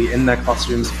practically in their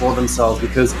classrooms for themselves,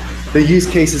 because the use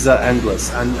cases are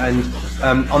endless. And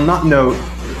on that note,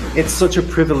 it's such a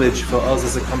privilege for us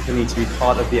as a company to be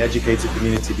part of the educator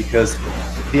community, because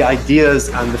the ideas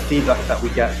and the feedback that we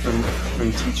get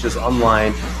from teachers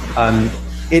online,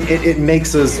 it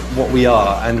makes us what we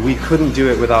are, and we couldn't do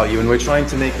it without you. And we're trying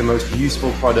to make the most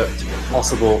useful product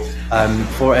possible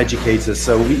for educators.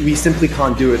 So we simply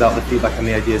can't do it without the feedback and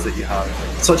the ideas that you have.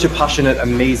 Such a passionate,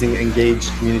 amazing,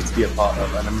 engaged community to be a part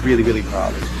of, and I'm really, really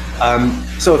proud.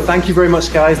 So thank you very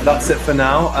much, guys. That's it for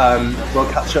now.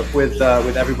 We'll catch up with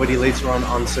everybody later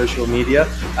on social media,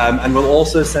 and we'll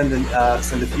also send a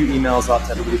few emails out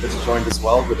to everybody that's joined as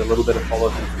well, with a little bit of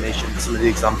follow-up information, some of the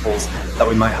examples that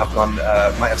we might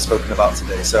have spoken about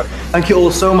today. So thank you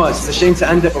all so much. It's a shame to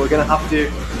end it, but we're going to have to.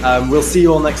 We'll see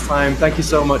you all next time. Thank you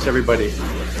so much, everybody.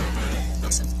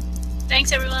 Awesome.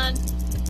 Thanks, everyone.